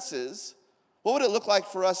the fences, what would it look like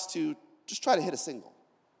for us to just try to hit a single?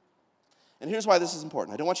 And here's why this is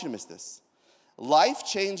important. I don't want you to miss this. Life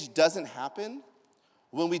change doesn't happen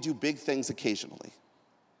when we do big things occasionally.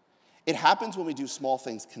 It happens when we do small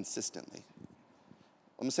things consistently.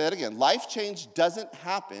 Let me say that again. Life change doesn't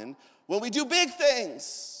happen when we do big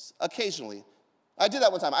things occasionally. I did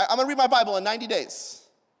that one time. I'm going to read my Bible in 90 days.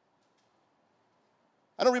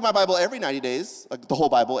 I don't read my Bible every 90 days, like the whole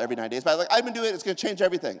Bible every 90 days, but I've been doing it, it's going to change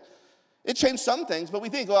everything. It changed some things, but we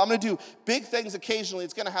think, I'm going to do big things occasionally,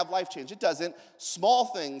 it's going to have life change. It doesn't. Small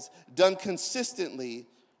things done consistently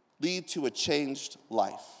lead to a changed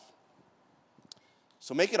life.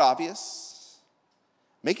 So make it obvious,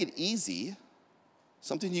 make it easy,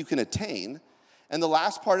 something you can attain, and the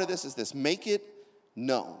last part of this is this, make it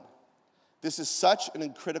known. This is such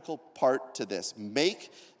an critical part to this.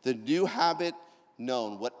 Make the new habit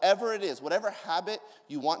known. Whatever it is, whatever habit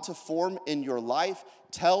you want to form in your life,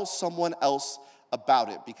 tell someone else about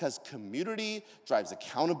it, because community drives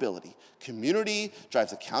accountability. Community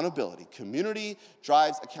drives accountability. Community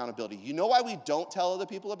drives accountability. You know why we don't tell other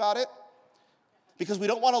people about it? Because we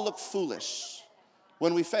don't want to look foolish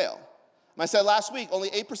when we fail. I said last week, only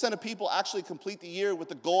 8% of people actually complete the year with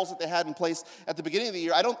the goals that they had in place at the beginning of the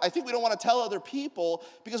year. I think we don't want to tell other people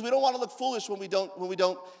because we don't want to look foolish when we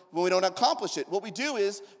don't accomplish it. What we do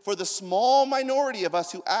is, for the small minority of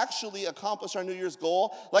us who actually accomplish our New Year's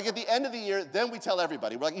goal, like at the end of the year, then we tell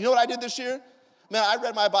everybody. We're like, you know what I did this year? Man, I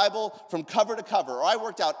read my Bible from cover to cover, or I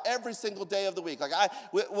worked out every single day of the week. Like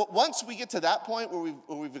once we get to that point where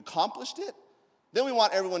we've accomplished it, then we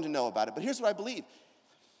want everyone to know about it. But here's what I believe.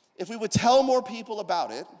 If we would tell more people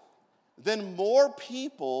about it, then more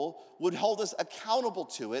people would hold us accountable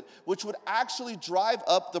to it, which would actually drive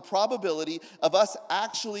up the probability of us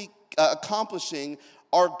actually accomplishing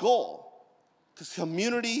our goal. Because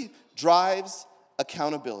community drives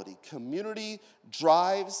accountability. Community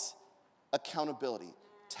drives accountability.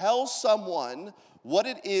 Tell someone what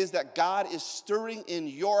it is that God is stirring in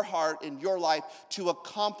your heart, in your life, to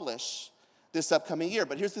accomplish this upcoming year.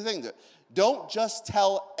 But here's the thing, don't just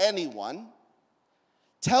tell anyone,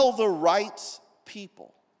 tell the right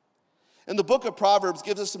people. And the book of Proverbs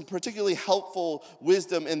gives us some particularly helpful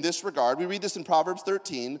wisdom in this regard. We read this in Proverbs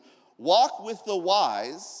 13, walk with the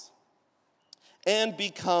wise and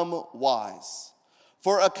become wise,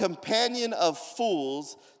 for a companion of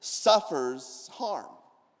fools suffers harm.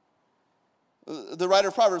 The writer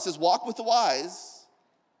of Proverbs says, walk with the wise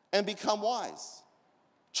and become wise.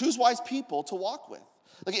 Choose wise people to walk with.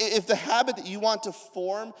 Like if the habit that you want to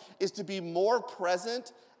form is to be more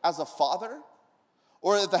present as a father,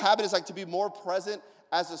 or if the habit is like to be more present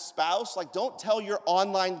as a spouse, like don't tell your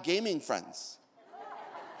online gaming friends.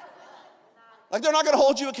 Like they're not gonna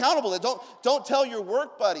hold you accountable. Don't tell your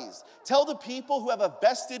work buddies. Tell the people who have a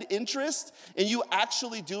vested interest in you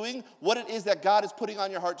actually doing what it is that God is putting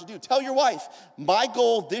on your heart to do. Tell your wife, my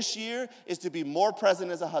goal this year is to be more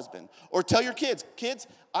present as a husband. Or tell your kids,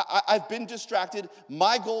 I've been distracted.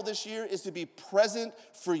 My goal this year is to be present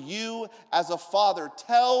for you as a father.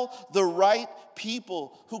 Tell the right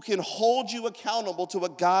people who can hold you accountable to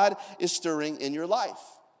what God is stirring in your life.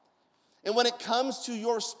 And when it comes to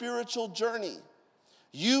your spiritual journey,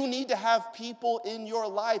 you need to have people in your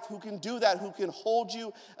life who can do that, who can hold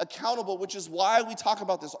you accountable, which is why we talk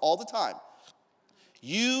about this all the time.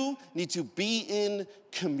 You need to be in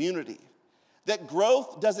community. That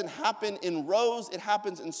growth doesn't happen in rows, it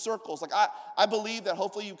happens in circles. Like I believe that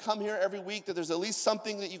hopefully you come here every week, that there's at least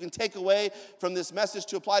something that you can take away from this message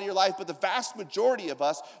to apply to your life, but the vast majority of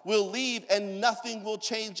us will leave and nothing will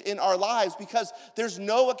change in our lives because there's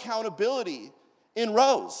no accountability in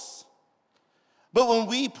rows. But when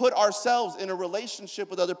we put ourselves in a relationship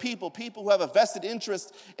with other people, people who have a vested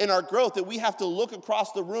interest in our growth, that we have to look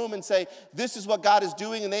across the room and say, this is what God is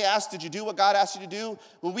doing, and they ask, did you do what God asked you to do?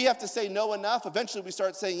 When we have to say no enough, eventually we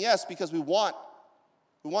start saying yes because we want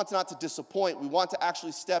not to disappoint. We want to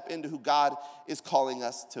actually step into who God is calling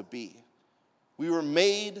us to be. We were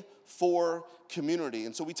made for community,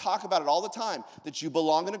 and so we talk about it all the time, that you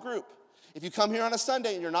belong in a group. If you come here on a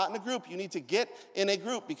Sunday and you're not in a group, you need to get in a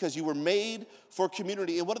group because you were made for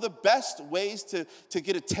community. And one of the best ways to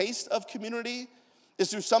get a taste of community is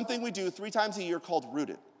through something we do 3 times a year called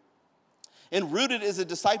Rooted. And Rooted is a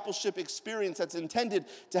discipleship experience that's intended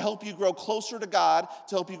to help you grow closer to God,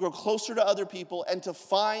 to help you grow closer to other people, and to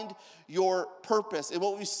find your purpose. And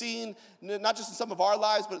what we've seen, not just in some of our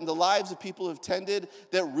lives, but in the lives of people who have tended,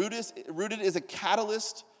 that Rooted is a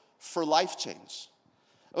catalyst for life change.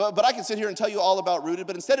 But I can sit here and tell you all about Rooted,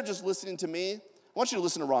 but instead of just listening to me, I want you to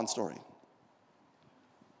listen to Ron's story.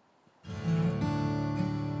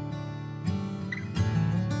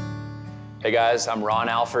 Hey guys, I'm Ron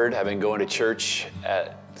Alford. I've been going to church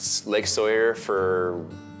at Lake Sawyer for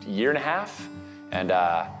a year and a half. And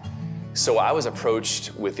so I was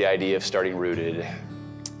approached with the idea of starting Rooted,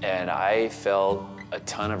 and I felt a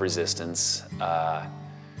ton of resistance.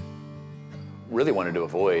 Really wanted to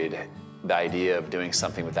avoid the idea of doing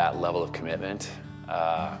something with that level of commitment.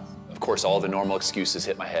 Of course, all the normal excuses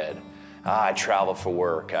hit my head. I travel for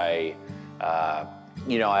work. I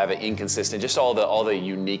have an inconsistent, just all the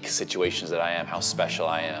unique situations that I am, how special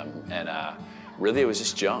I am. And really it was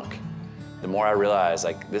just junk. The more I realized,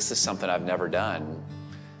 like, this is something I've never done,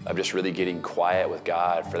 of just really getting quiet with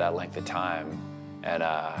God for that length of time. And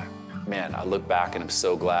man, I look back and I'm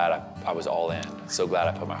so glad I was all in. So glad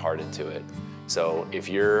I put my heart into it. So if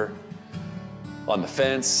you're on the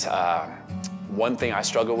fence, one thing I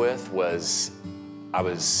struggled with was I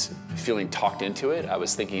was feeling talked into it. I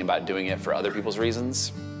was thinking about doing it for other people's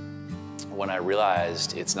reasons, when I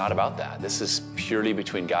realized it's not about that. This is purely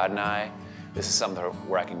between God and I. This is something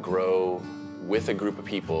where I can grow with a group of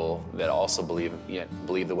people that also believe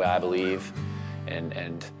the way I believe,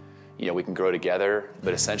 and we can grow together.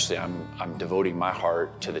 But essentially, I'm devoting my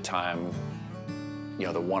heart to the time,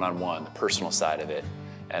 the one-on-one, the personal side of it,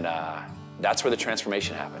 and that's where the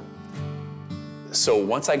transformation happened. So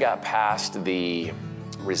once I got past the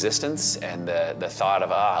resistance and the thought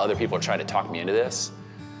of, other people are trying to talk me into this,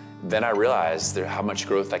 then I realized how much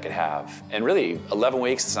growth I could have. And really, 11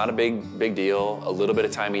 weeks, it's not a big deal. A little bit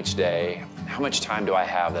of time each day. How much time do I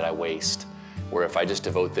have that I waste? Where if I just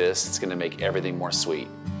devote this, it's gonna make everything more sweet,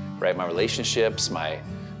 right? My relationships, my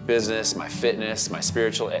business, my fitness, my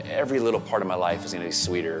spiritual, every little part of my life is gonna be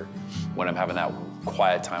sweeter when I'm having that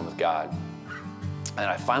quiet time with God. And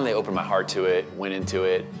I finally opened my heart to it, went into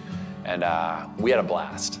it, and we had a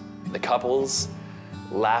blast. The couples,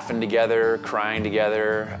 laughing together, crying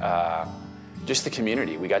together, just the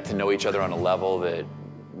community. We got to know each other on a level that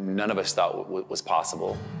none of us thought was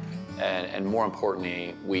possible. And more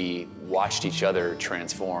importantly, we watched each other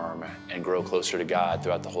transform and grow closer to God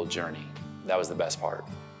throughout the whole journey. That was the best part.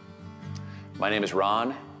 My name is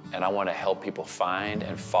Ron, and I want to help people find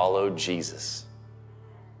and follow Jesus.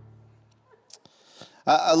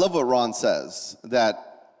 I love what Ron says, that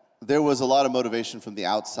there was a lot of motivation from the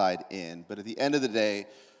outside in, but at the end of the day,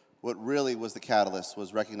 what really was the catalyst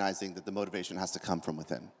was recognizing that the motivation has to come from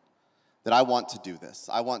within. That I want to do this.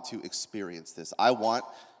 I want to experience this. I want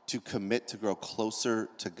to commit to grow closer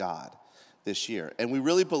to God this year. And we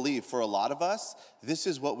really believe for a lot of us, this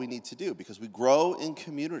is what we need to do because we grow in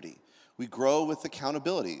community. We grow with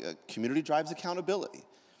accountability. Community drives accountability.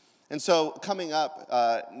 And so coming up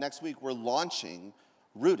next week, we're launching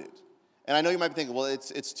Rooted. And I know you might be thinking, well,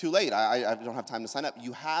 it's too late. I don't have time to sign up.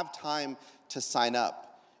 You have time to sign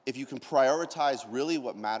up if you can prioritize really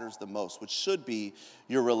what matters the most, which should be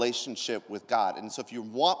your relationship with God. And so if you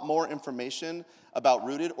want more information about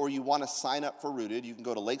Rooted or you want to sign up for Rooted, you can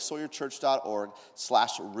go to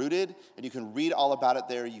lakesawyerchurch.org/rooted, and you can read all about it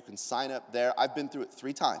there. You can sign up there. I've been through it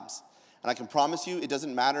 3 times. And I can promise you, it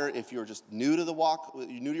doesn't matter if you're just new to your walk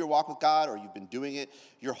with God or you've been doing it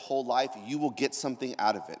your whole life, you will get something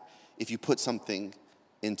out of it if you put something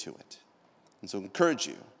into it. And so I encourage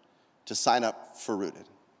you to sign up for Rooted.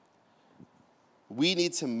 We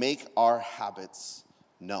need to make our habits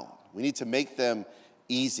known. We need to make them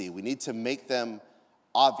easy. We need to make them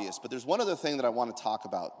obvious. But there's one other thing that I want to talk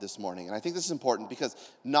about this morning, and I think this is important because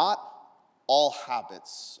not all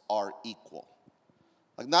habits are equal.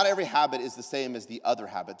 Like not every habit is the same as the other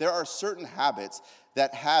habit. There are certain habits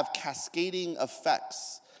that have cascading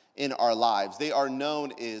effects in our lives. They are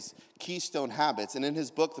known as keystone habits. And in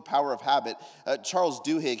his book, The Power of Habit, Charles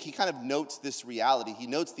Duhigg, he kind of notes this reality. He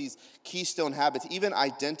notes these keystone habits, even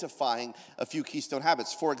identifying a few keystone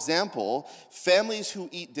habits. For example, families who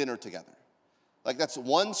eat dinner together. Like that's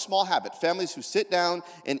one small habit. Families who sit down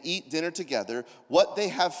and eat dinner together, what they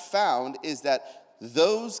have found is that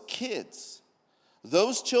those kids,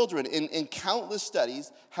 those children in countless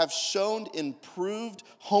studies have shown improved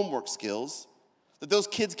homework skills, that those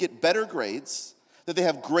kids get better grades, that they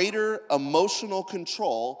have greater emotional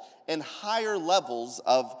control, and higher levels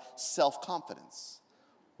of self-confidence.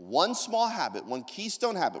 One small habit, one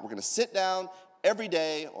keystone habit, we're going to sit down every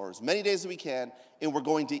day or as many days as we can, and we're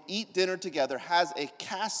going to eat dinner together, has a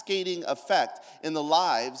cascading effect in the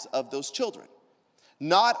lives of those children.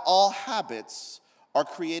 Not all habits are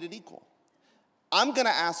created equal. I'm going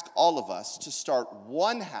to ask all of us to start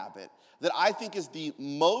one habit that I think is the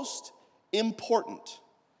most important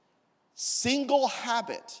single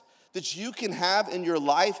habit that you can have in your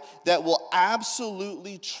life that will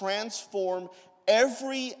absolutely transform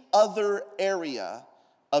every other area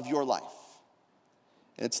of your life.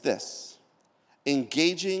 And it's this: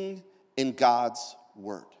 engaging in God's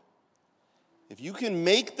word. If you can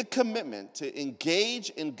make the commitment to engage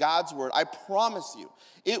in God's word, I promise you,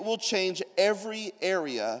 it will change every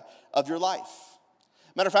area of your life.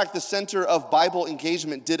 Matter of fact, the Center of Bible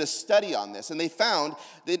Engagement did a study on this, and they found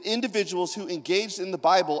that individuals who engaged in the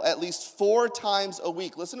Bible at least 4 times a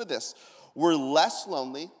week, listen to this, were less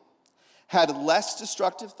lonely, had less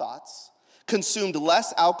destructive thoughts, consumed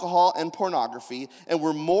less alcohol and pornography, and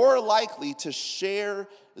were more likely to share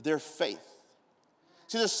their faith.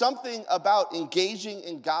 See, there's something about engaging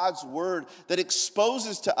in God's word that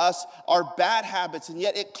exposes to us our bad habits, and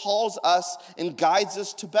yet it calls us and guides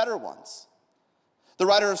us to better ones. The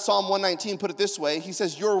writer of Psalm 119 put it this way. He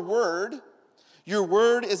says, your word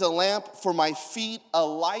is a lamp for my feet, a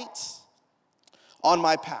light on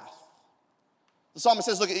my path. The psalmist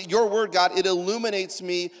says, look, your word, God, it illuminates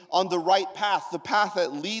me on the right path, the path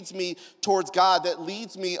that leads me towards God, that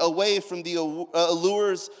leads me away from the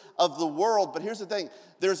allures of the world. But here's the thing,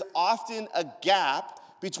 there's often a gap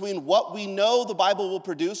between what we know the Bible will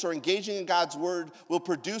produce or engaging in God's word will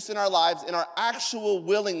produce in our lives and our actual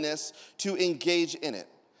willingness to engage in it.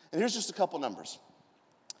 And here's just a couple numbers.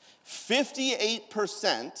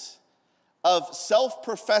 58% of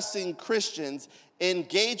self-professing Christians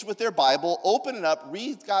engage with their Bible, open it up,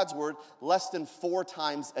 read God's word less than 4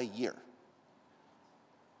 times a year.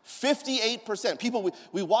 58%. People,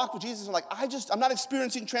 we walk with Jesus and like, I'm not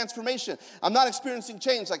experiencing transformation. I'm not experiencing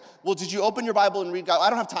change. Like, well, did you open your Bible and read God? I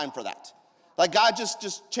don't have time for that. Like, God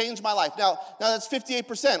just changed my life. Now that's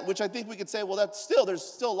 58%, which I think we could say, well, there's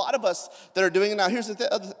still a lot of us that are doing it. Now, here's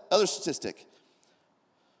the other statistic.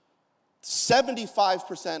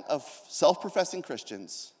 75% of self-professing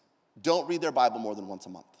Christians don't read their Bible more than once a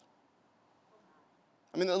month.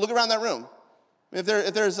 I mean, look around that room. If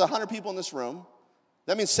there's 100 people in this room,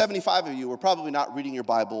 that means 75 of you are probably not reading your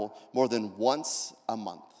Bible more than once a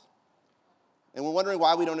month. And we're wondering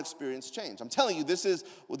why we don't experience change. I'm telling you, this is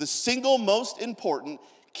the single most important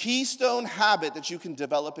keystone habit that you can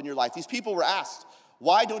develop in your life. These people were asked,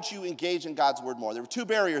 why don't you engage in God's word more? There were two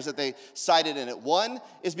barriers that they cited in it. One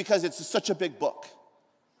is because it's such a big book.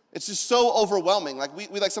 It's just so overwhelming. Like we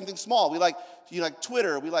like something small. We like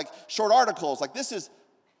Twitter. We like short articles. Like this is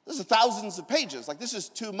thousands of pages. Like this is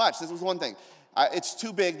too much. This was one thing. It's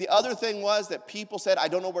too big. The other thing was that people said, I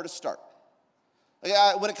don't know where to start.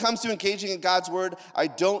 Like, when it comes to engaging in God's word, I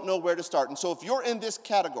don't know where to start. And so if you're in this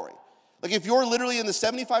category, like if you're literally in the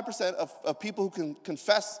 75% of people who can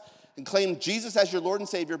confess and claim Jesus as your Lord and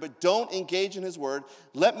Savior, but don't engage in his word,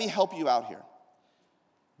 let me help you out here.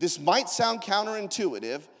 This might sound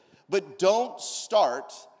counterintuitive, but don't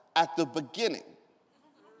start at the beginning.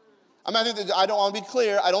 I mean, I don't want to be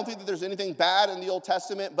clear. I don't think that there's anything bad in the Old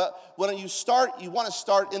Testament, but when you start, you want to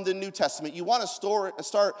start in the New Testament. You want to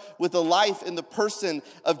start with the life and the person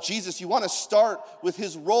of Jesus. You want to start with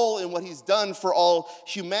his role and what he's done for all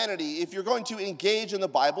humanity. If you're going to engage in the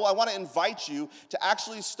Bible, I want to invite you to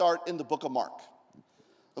actually start in the book of Mark.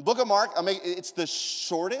 The book of Mark, it's the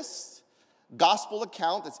shortest gospel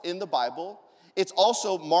account that's in the Bible. It's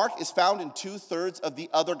also, Mark is found in 2/3 of the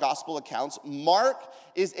other gospel accounts. Mark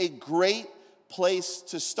is a great place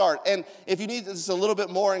to start. And if you need just a little bit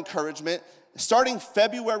more encouragement, starting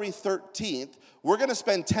February 13th, we're going to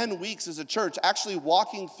spend 10 weeks as a church actually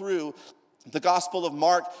walking through the Gospel of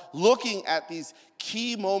Mark, looking at these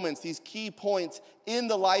key moments, these key points in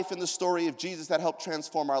the life and the story of Jesus that help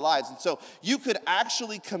transform our lives. And so you could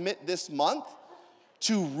actually commit this month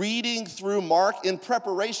to reading through Mark in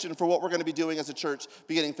preparation for what we're going to be doing as a church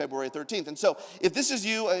beginning February 13th. And so if this is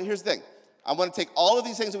you, here's the thing. I want to take all of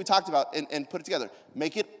these things that we talked about and put it together.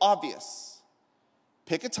 Make it obvious.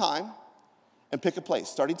 Pick a time and pick a place,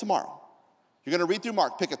 starting tomorrow. You're going to read through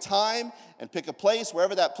Mark. Pick a time and pick a place.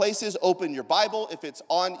 Wherever that place is, open your Bible. If it's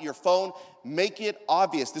on your phone, make it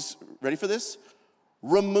obvious. Ready for this?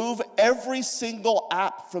 Remove every single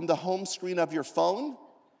app from the home screen of your phone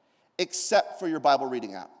except for your Bible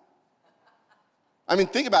reading app. I mean,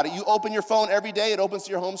 think about it. You open your phone every day, it opens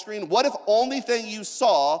to your home screen. What if only thing you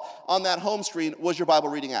saw on that home screen was your Bible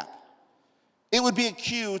reading app? It would be a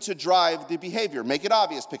cue to drive the behavior. Make it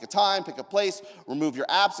obvious. Pick a time, pick a place, remove your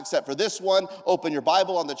apps except for this one, open your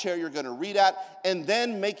Bible on the chair you're going to read at, and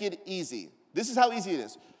then make it easy. This is how easy it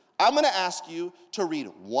is. I'm going to ask you to read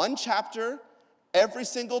one chapter every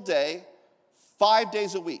single day, 5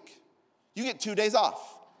 days a week. You get 2 days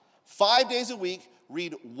off. 5 days a week,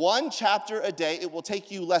 read one chapter a day. It will take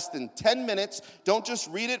you less than 10 minutes. Don't just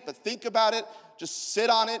read it, but think about it. Just sit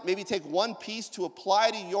on it. Maybe take one piece to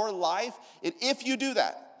apply to your life. And if you do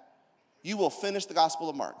that, you will finish the Gospel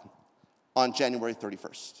of Mark on January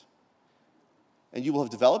 31st. And you will have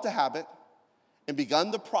developed a habit and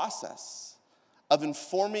begun the process of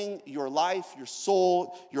informing your life, your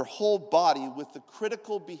soul, your whole body with the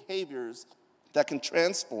critical behaviors that can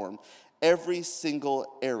transform every single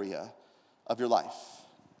area of your life.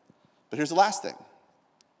 But here's the last thing.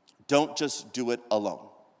 Don't just do it alone.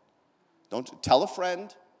 Don't tell a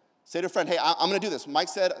friend. Say to a friend, hey, I'm going to do this. Mike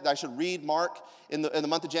said that I should read Mark in the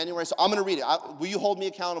month of January, so I'm going to read it. Will you hold me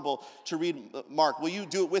accountable to read Mark? Will you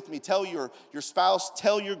do it with me? Tell your spouse,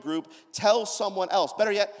 tell your group, tell someone else.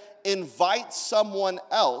 Better yet, invite someone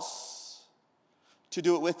else to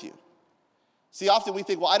do it with you. See, often we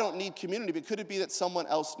think, well, I don't need community, but could it be that someone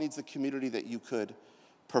else needs the community that you could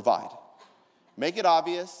provide? Make it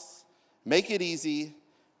obvious, make it easy,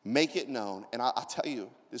 make it known. And I'll tell you,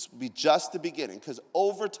 this will be just the beginning, because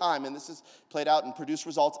over time, and this has played out and produced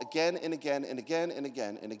results again and again and again and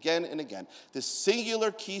again and again and again, this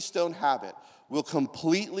singular keystone habit will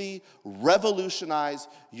completely revolutionize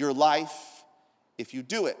your life if you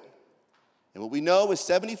do it. And what we know is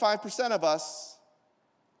 75% of us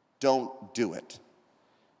don't do it.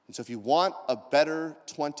 And so if you want a better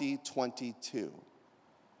 2022,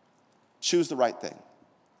 choose the right thing.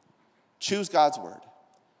 Choose God's word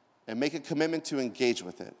and make a commitment to engage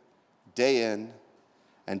with it day in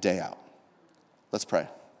and day out. Let's pray.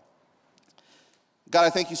 God,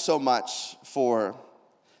 I thank you so much for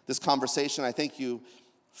this conversation. I thank you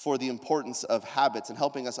for the importance of habits and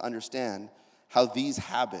helping us understand how these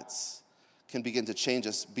habits can begin to change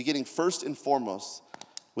us, beginning first and foremost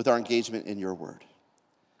with our engagement in your word.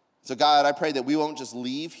 So God, I pray that we won't just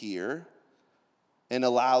leave here and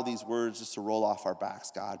allow these words just to roll off our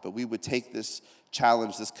backs, God, but we would take this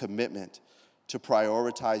challenge, this commitment to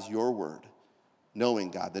prioritize your word, knowing,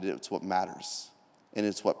 God, that it's what matters and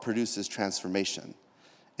it's what produces transformation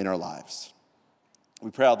in our lives.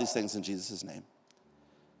 We pray all these things in Jesus' name.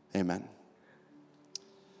 Amen.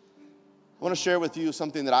 I want to share with you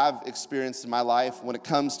something that I've experienced in my life when it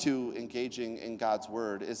comes to engaging in God's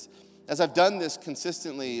word. As I've done this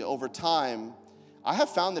consistently over time, I have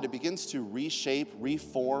found that it begins to reshape,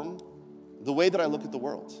 reform the way that I look at the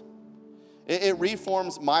world. It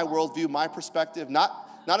reforms my worldview, my perspective,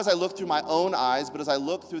 not as I look through my own eyes, but as I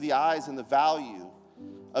look through the eyes and the value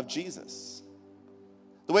of Jesus.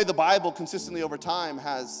 The way the Bible consistently over time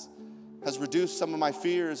has reduced some of my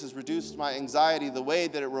fears, has reduced my anxiety, the way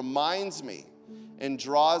that it reminds me and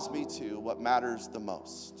draws me to what matters the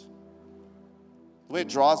most. The way it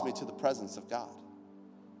draws me to the presence of God,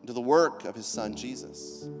 and to the work of his son,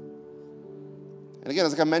 Jesus. And again,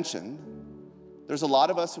 as I mentioned, there's a lot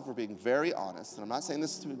of us, if we're being very honest, and I'm not saying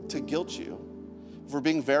this to guilt you, if we're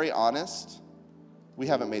being very honest, we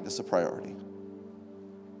haven't made this a priority.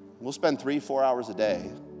 We'll spend 3-4 hours a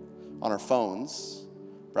day on our phones,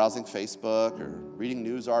 browsing Facebook or reading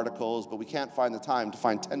news articles, but we can't find the time to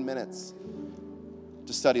find 10 minutes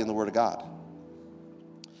to study in the Word of God.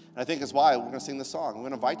 And I think that's why we're going to sing this song. I'm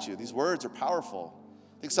going to invite you. These words are powerful.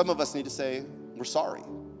 I think some of us need to say, we're sorry.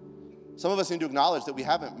 Some of us need to acknowledge that we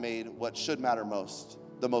haven't made what should matter most,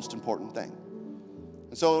 the most important thing.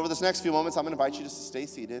 And so over this next few moments, I'm going to invite you just to stay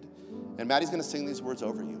seated, and Maddie's going to sing these words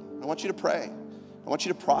over you. I want you to pray. I want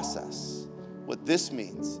you to process what this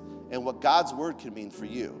means and what God's word can mean for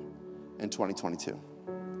you in 2022.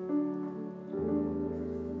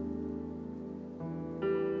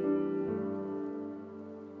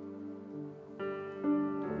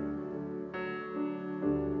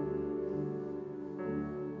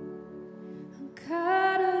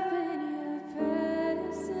 Caught up in your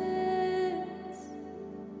presence,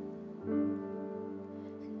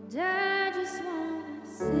 and I just wanna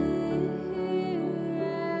sit here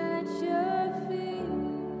at your feet.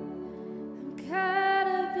 I'm caught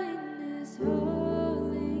up in this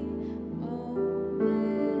holy moment.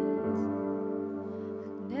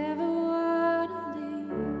 I never wanna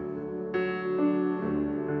leave.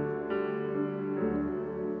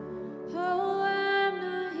 Oh, I'm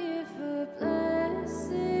not here for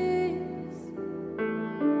blessings.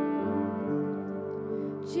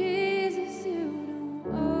 Jesus, you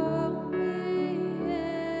don't owe me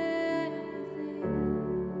anything.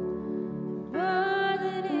 More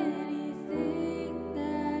than anything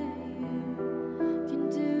that you can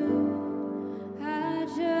do, I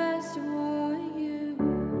just want you.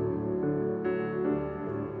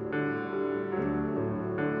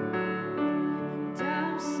 And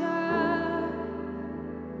I'm sorry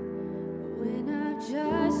when I've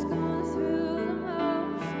just gone through the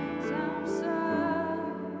motions. I'm sorry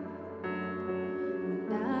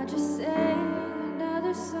when I just sang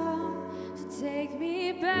another song to take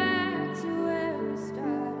me back to where we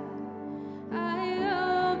started. I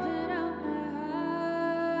open up my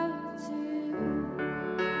heart to you.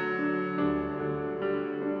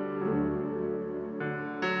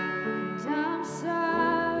 And I'm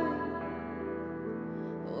sorry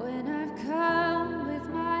when I've come with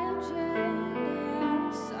my agenda. I'm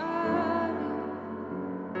sorry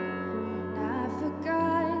when I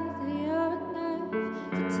forgot that you're enough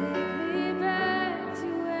to take me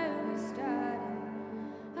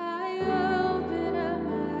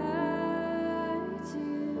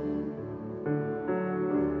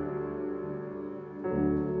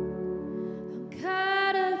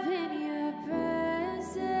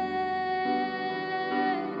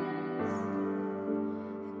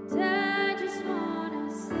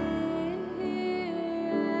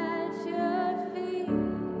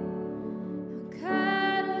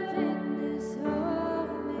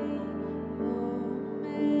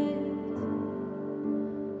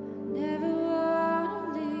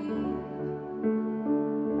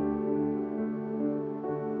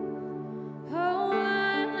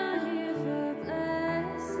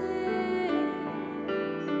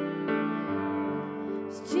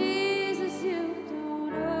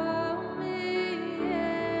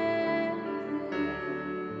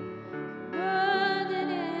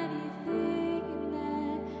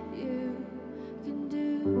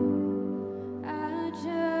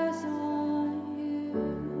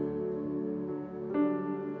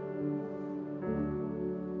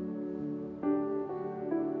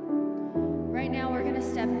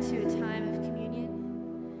into a time of communion.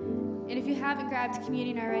 And if you haven't grabbed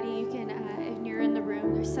communion already, you can, if you're in the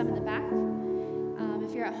room, there's some in the back.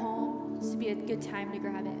 If you're at home, this would be a good time to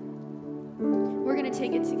grab it. We're going to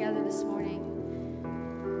take it together this morning.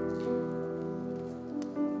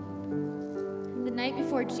 The night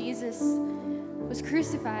before Jesus was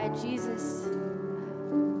crucified, Jesus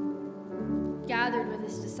gathered with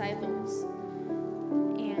his disciples,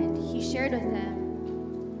 and he shared with them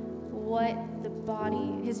what the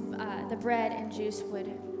bread and juice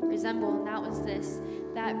would resemble, and that was this: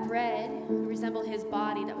 that bread would resemble his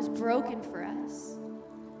body that was broken for us,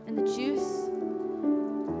 and the juice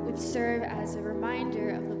would serve as a reminder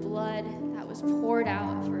of the blood that was poured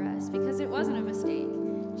out for us, because it wasn't a mistake.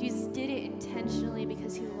 Jesus did it intentionally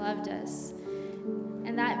because he loved us.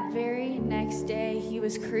 And that very next day, he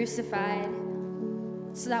was crucified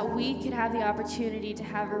so that we could have the opportunity to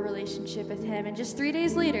have a relationship with him. And just 3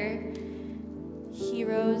 days later, he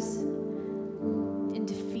rose and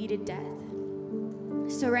defeated death.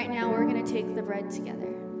 So right now, we're going to take the bread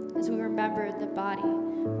together as we remember the body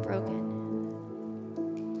broken.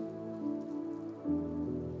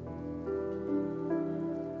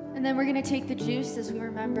 And then we're going to take the juice as we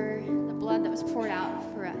remember the blood that was poured out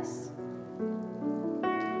for us.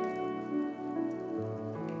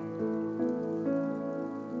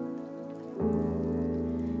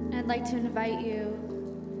 And I'd like to invite you,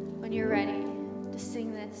 when you're ready, to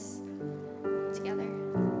sing this together.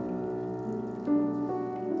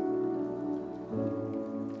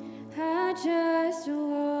 I just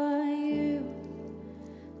want you,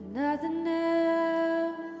 nothing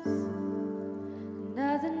else,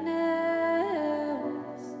 nothing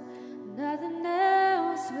else, nothing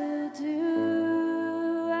else will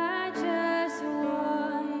do. I just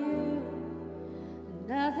want you,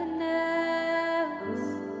 nothing else,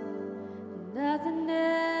 nothing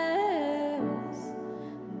else,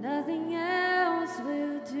 nothing else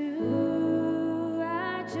will do.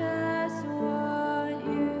 I just want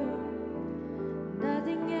you,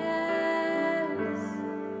 nothing else,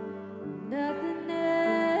 nothing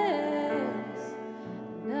else,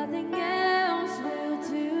 nothing else will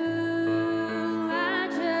do. I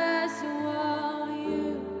just want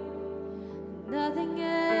you, nothing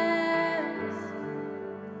else,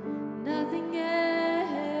 nothing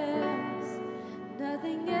else,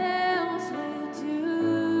 nothing else will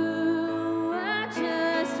do. I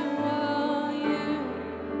just want you,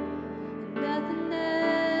 nothing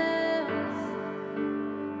else,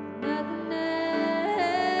 nothing else,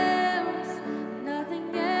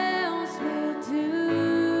 nothing else will do.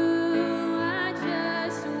 I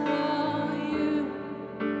just want you,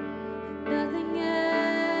 nothing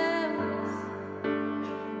else,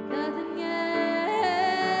 nothing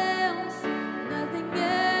else, nothing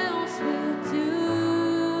else will do.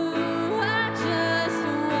 I just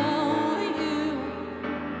want you,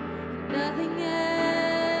 nothing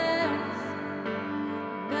else,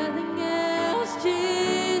 nothing else,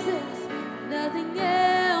 Jesus, nothing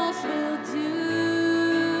else will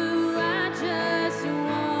do. I just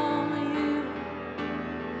want you,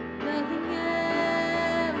 nothing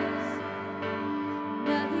else,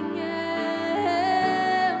 nothing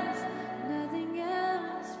else, nothing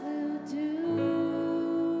else will do.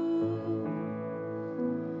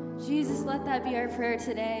 Jesus, let that be our prayer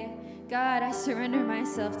today. God, I surrender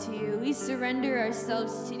myself to you. We surrender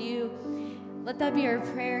ourselves to you. Let that be our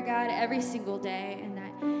prayer, God, every single day, and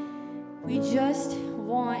that we just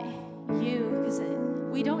want you, because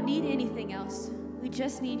we don't need anything else. We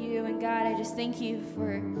just need you. And God, I just thank you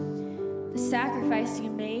for the sacrifice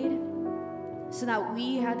you made so that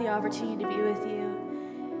we had the opportunity to be with you.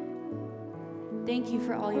 Thank you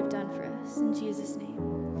for all you've done for us. In Jesus' name.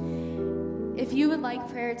 If you would like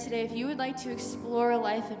prayer today, if you would like to explore a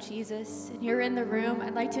life of Jesus, and you're in the room,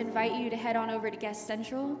 I'd like to invite you to head on over to Guest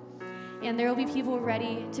Central, and there will be people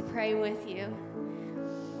ready to pray with you.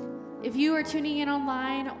 If you are tuning in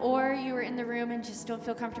online, or you are in the room and just don't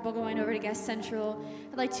feel comfortable going over to Guest Central,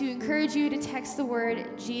 I'd like to encourage you to text the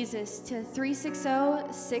word Jesus to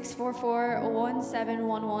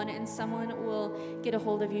 360-644-1711, and someone will get a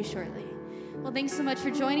hold of you shortly. Well, thanks so much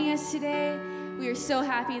for joining us today. We are so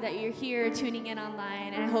happy that you're here tuning in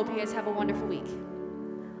online, and I hope you guys have a wonderful week.